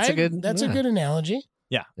that's true. That's a good- that's a yeah. good analogy.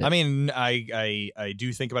 Yeah. Yeah. I mean, I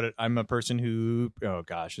do think about it. I'm a person who, oh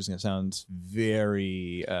gosh, this is gonna sound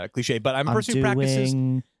very cliche, but I'm a person who practices.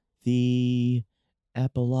 doing the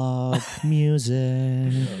epilogue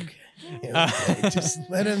music. Okay, just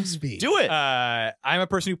let him speak. Do it. I'm a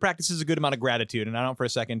person who practices a good amount of gratitude, and I don't for a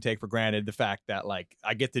second take for granted the fact that like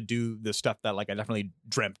I get to do the stuff that like I definitely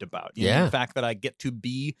dreamt about. You know, Yeah. the fact that I get to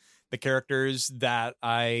be the characters that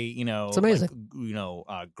I, It's amazing.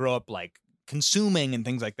 grow up like consuming and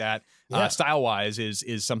things like that. Yeah. Style wise is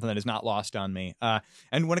something that is not lost on me.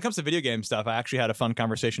 And when it comes to video game stuff, I actually had a fun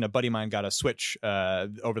conversation. A buddy of mine got a Switch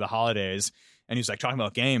over the holidays, and he was like talking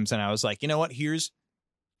about games, and I was like, you know what? Here's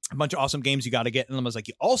a bunch of awesome games you got to get. And I was like,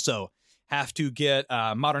 you also have to get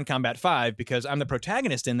Modern Combat 5 because I'm the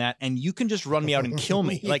protagonist in that, and you can just run me out and kill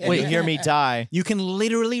me. Like, Wait, hear me die. you can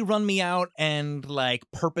literally run me out and like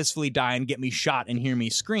purposefully die and get me shot and hear me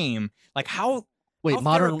scream. Like how? Wait, How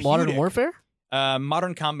modern therapeutic. Warfare?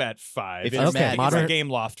 Modern Combat 5. If It's you're the- mad- it's Modern- the Game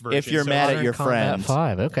Loft version. If you're So- mad at Modern your Combat friends.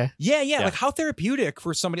 5. Okay. yeah, Yeah. like how therapeutic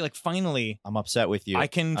for somebody like finally I'm upset with you. I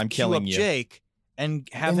can I'm queue killing up you. Jake and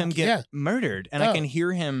have And- him get yeah. murdered, and I Oh. can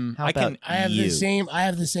hear him. How I can. about I have you. the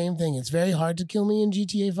same thing. It's very hard to kill me in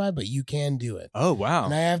GTA 5, but you can do it. Oh wow!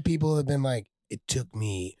 And I have people who have been like, it took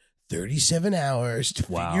me 37 hours to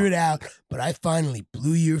Wow. figure it out, but I finally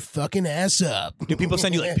blew your fucking ass up. Do people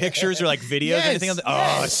send you like pictures or like videos Yes, or anything? Else? Oh,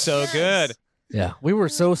 yes, it's so yes. good. Yeah, we were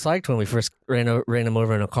so psyched when we first ran him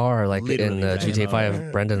over in a car, like Literally in ran him GTA 5.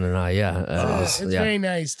 over. Brendan and I, yeah. It's very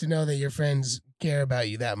nice to know that your friends care about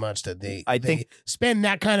you that much that they spend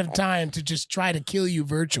that kind of time to just try to kill you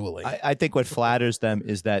virtually. I think what flatters them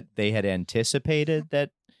is that they had anticipated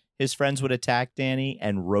that his friends would attack Danny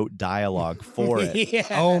and wrote dialogue for it. Yeah.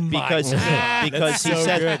 Oh my Because God. because he That's so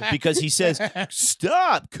said good. because he says,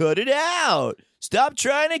 "Stop, cut it out. Stop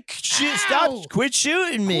trying to Ow. stop, quit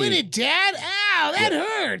shooting me." Quit it, Dad! Ow, that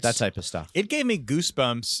hurts. That type of stuff. It gave me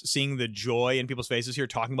goosebumps seeing the joy in people's faces here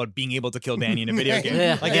talking about being able to kill Danny in a video game.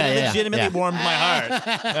 Yeah, Like, yeah, it yeah, legitimately yeah. warmed my heart.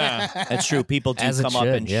 Yeah. That's true. People do As it come up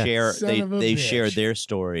should, and yeah. share. Son They of a they share bitch. their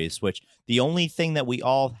stories. Which the only thing that we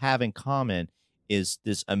all have in common is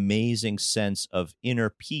this amazing sense of inner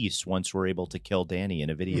peace once we're able to kill Danny in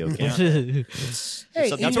a video game. Hey, It's you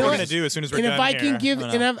That's know what we're what? going to do as soon as we're And done if I here. can give,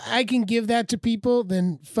 I'm gonna- and if I can give that to people,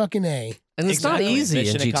 then fucking A. And it's Exactly. not easy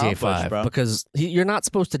Mission in GTA accomplished, 5 bro. because you're not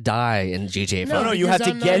supposed to die in GTA 5. No, No, you because have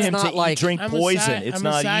to I'm get not- him it's to not like- drink I'm a poison. side- It's I'm a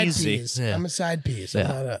not side easy. Piece. Yeah. I'm a side piece.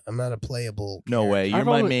 Yeah. I'm not a playable. No way. You're I've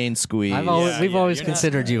my always- main squeeze. We've always you're not-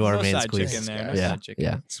 considered you our no main side squeeze. chicken there, no Yeah, side chicken.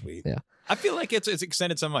 yeah. Sweet. Yeah. I feel like it's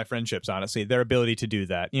extended some of my friendships, honestly. Their ability to do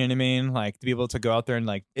that. You know what I mean? Like to be able to go out there and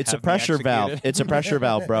like It's a have me pressure valve. executed. It's a pressure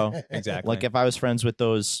valve, bro. Exactly. Like if I was friends with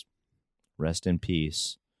those, rest in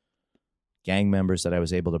peace, gang members that I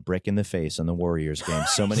was able to brick in the face on the Warriors game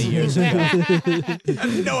so many years ago. I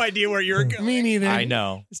have no idea where you're going. Me neither. I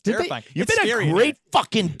know. It's Did they- terrifying. You've It's been scary a in great there.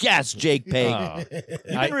 fucking guest, Jake Pate. Oh,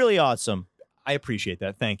 You've been really awesome. I appreciate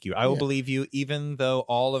that. Thank you. I will Yeah. believe you, even though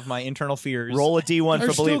all of my internal fears. Roll a D1 Are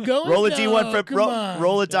for still believe. going? Roll a No, D1 for come on.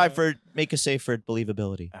 roll a die for make a save for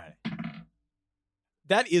believability. All right.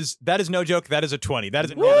 That is no joke. That is a 20. That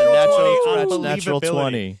is a Natural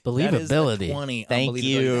 20. Believability. 20. Thank Unbelievability. That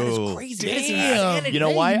you. is crazy. Damn. You know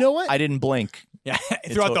Hey, why? you know what? I didn't blink. Yeah,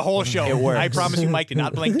 throughout the whole show. It works. I promise you, Mike did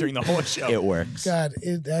not blink during the whole show. It works. God,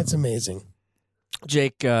 that's amazing.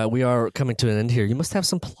 Jake, we are coming to an end here. You must have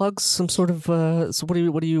some plugs, some sort of. So what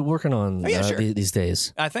are you working on Oh, yeah, sure. these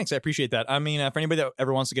days? Thanks. I appreciate that. I mean, for anybody that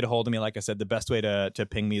ever wants to get a hold of me, like I said, the best way to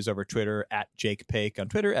ping me is over Twitter at Jake Pake on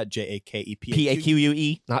Twitter at JAKEP.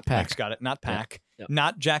 PAQUE. Not Max Pack. got it. Not Pack. Yep.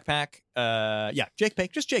 Not Jack Pack. Yeah, Jake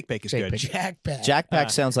Pake. Just Jake Pake is Jake good. Pake. Jackpack.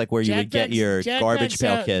 Jackpack sounds like where you would get your garbage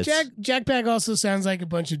pail kids. Jackpack also sounds like a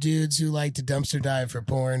bunch of dudes who like to dumpster dive for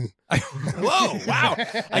porn. Whoa! Wow!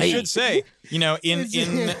 I should say, in your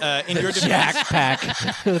defense, Jack Pack.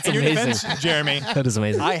 That's in your amazing. defense, Jeremy, That is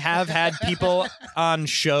amazing. I have had people on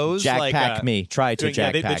shows like Jackpack me. Try to doing-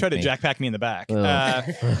 yeah, jackpack they tried to me. jackpack me in the back.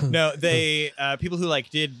 Oh. No, they people who like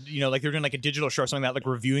did like they're doing like a digital show or something like that,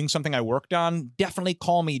 like reviewing something I worked on. Definitely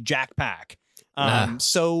call me Jackpack.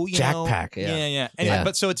 So Jackpack, yeah. Anyway, Yeah.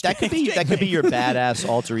 but so it's That could be your badass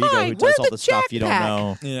alter ego Hi, who we're does all the the stuff you don't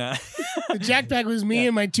Jackpack. know. yeah. The Jackpack was me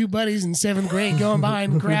and my two buddies in 7th grade going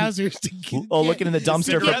behind Krausers to get, Oh, looking in the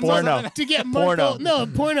dumpster for Yeah, porno. to get Porno. month old. No,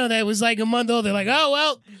 porno that was like a month old. They're like, oh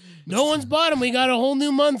well, no one's bought them. We got a whole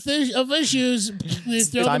new month of issues. They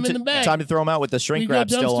throw them in the bag. Time to throw them out with the we shrink go wrap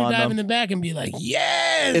still dumpster on dive in them. the back and be like,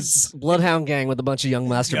 yes. It's Bloodhound Gang with a bunch of young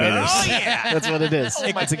masturbators. Oh, yeah. That's what it is.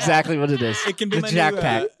 It's exactly what it is. It can be the my Jack new,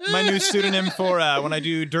 Pack. my new pseudonym for when I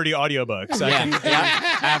do dirty audiobooks.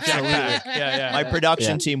 Absolutely. Yeah. My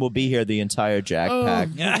production team will be here the entire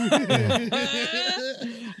Jackpack.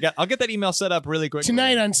 Yeah, I'll get that email set up really quick.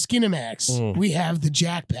 Tonight on Skinamax, we have the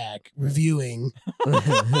Jackpack reviewing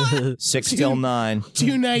 6 till 9.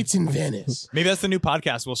 2 Nights in Venice. Maybe that's the new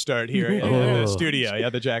podcast we'll start here in Oh. the studio. Yeah,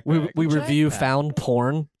 the Jack. We review found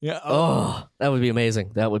porn. Yeah. Oh, that would be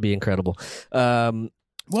amazing. That would be incredible.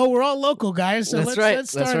 Well, we're all local guys, so That's let's right.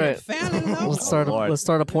 start That's it. right. Let's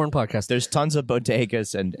start a porn podcast. There's tons of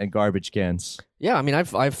bodegas and garbage cans. Yeah, I mean,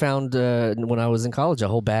 I've found when I was in college a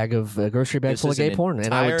whole bag of grocery bag This full is of gay an porn,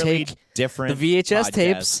 and I would entirely take different the VHS podcast.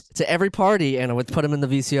 tapes to every party, and I would put them in the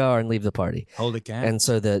VCR and leave the party. Holy cow. And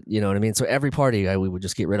so that you know what I mean. So every party, we would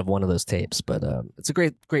just get rid of one of those tapes. But it's a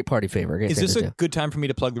great party favor. Great Is thing this to a do. good time for me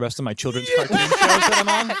to plug the rest of my children's cartoon shows that I'm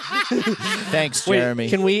on? Thanks, Wait, Jeremy.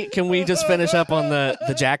 can we just finish up on the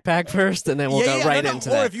Jackpack first, and then we'll go right into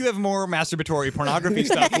Or that. if you have more masturbatory pornography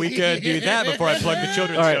stuff, we could do that before I plug the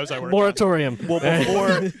children's All right, shows I work on. moratorium. Well,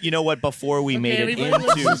 before you know what? Before we made it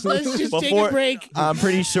everybody, into, let's just take before a break. I'm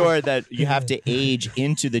pretty sure that you have to age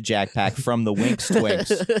into the Jackpack from the Winx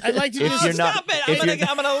Twinks. I'd like to If just you're not- Stop it! if I'm you're-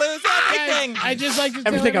 gonna lose everything. I just like to tell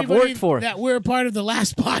Everything I've everybody worked for. that we're a part of the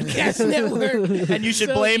Last Podcast Network. And you should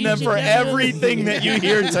So blame you them should for definitely- everything that you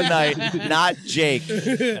hear tonight, not Jake.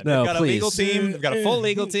 No, Got a please, legal team. They've got a full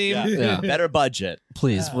legal team. Yeah. Better budget.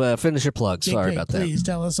 please finish your plug. Jake, Sorry Pate, about that. Please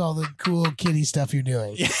tell us all the cool kitty stuff you're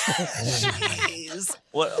doing. Jeez.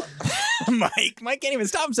 What? Mike can't even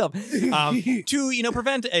stop himself. To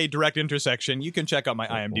prevent a direct intersection, you can check out my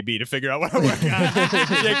IMDb to figure out what I work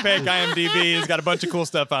on. Jake Pake IMDb has got a bunch of cool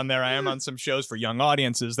stuff on there. I am on some shows for young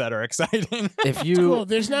audiences that are exciting. If you Cool.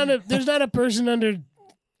 There's not a person under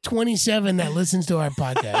 27 that listens to our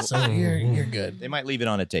podcast, so you're good. They might leave it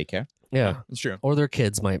on at daycare. Yeah, It's true. or their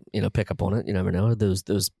kids might pick up on it. You never know.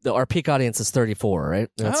 Our peak audience is 34, right?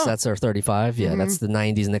 That's our 35. Yeah, that's the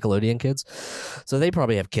 90s Nickelodeon kids. So they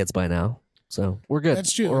probably have kids by now. So we're good.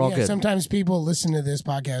 That's true. We're all good. Sometimes people listen to this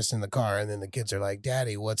podcast in the car, and then the kids are like,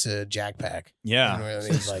 "Daddy, what's a jack pack?" Yeah. And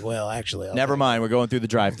he's like, "Well, actually, I'll Never mind. We're going through the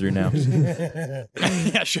drive-through now.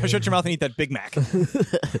 Yeah, shut your mouth and eat that Big Mac.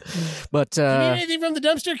 But You need anything from the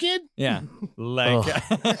dumpster, kid? Yeah. Like,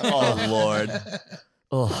 Oh, Lord.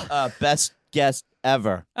 Best guest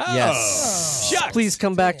ever. Yes. Shucks. Please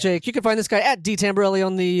come back, Jake. You can find this guy at D Tamborelli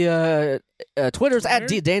on the Twitters, at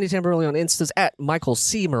Danny Tamborelli on Instas, at Michael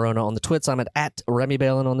C. Morona on the Twits. I'm at Remy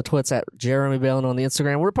Balin on the Twits, at Jeremy Balin on the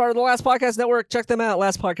Instagram. We're part of the Last Podcast Network. Check them out,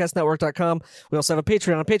 lastpodcastnetwork.com. We also have a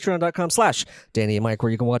Patreon, patreon.com/Danny and Mike,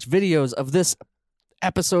 where you can watch videos of this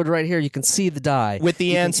episode right here. You can see the die. With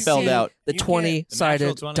the end spelled out. The You can- 20-sided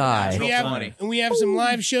natural 20, die. natural We have, 20. and we have some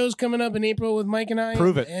live shows coming up in April with Mike and I.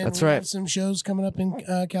 Prove it. And That's we right. have some shows coming up in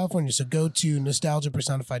California. So go to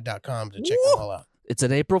nostalgiapersonified.com to check them all out. It's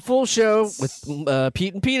an April Fool's show with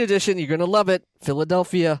Pete and Pete edition. You're going to love it.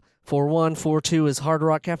 Philadelphia, 4142 is Hard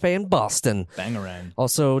Rock Cafe in Boston. Bangarang.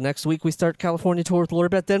 Also, next week we start California tour with Lori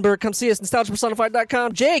Beth Denberg. Come see us,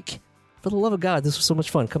 nostalgiapersonified.com. Jake, for the love of God, this was so much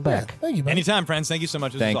fun. Come back. Thank you, buddy. Anytime, friends. Thank you so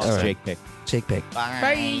much. This was Thanks, awesome. Jake Pick. Jake Pick.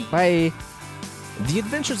 Bye. Bye. The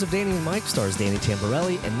Adventures of Danny and Mike stars Danny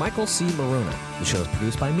Tamborelli and Michael C. Morona. The show is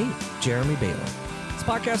produced by me, Jeremy Balin. This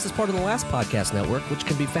podcast is part of the Last Podcast Network, which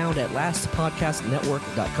can be found at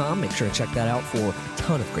lastpodcastnetwork.com. Make sure to check that out for a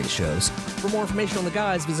ton of great shows. For more information on the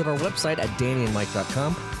guys, visit our website at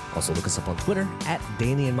dannyandmike.com. Also, look us up on Twitter at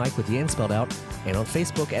Danny and Mike with the N spelled out, and on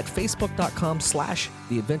Facebook at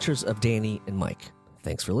facebook.com/The Adventures of Danny and Mike.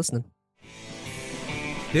 Thanks for listening.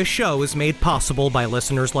 This show is made possible by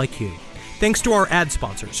listeners like you. Thanks to our ad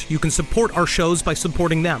sponsors, you can support our shows by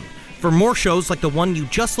supporting them. For more shows like the one you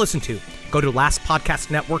just listened to, go to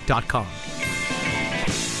lastpodcastnetwork.com.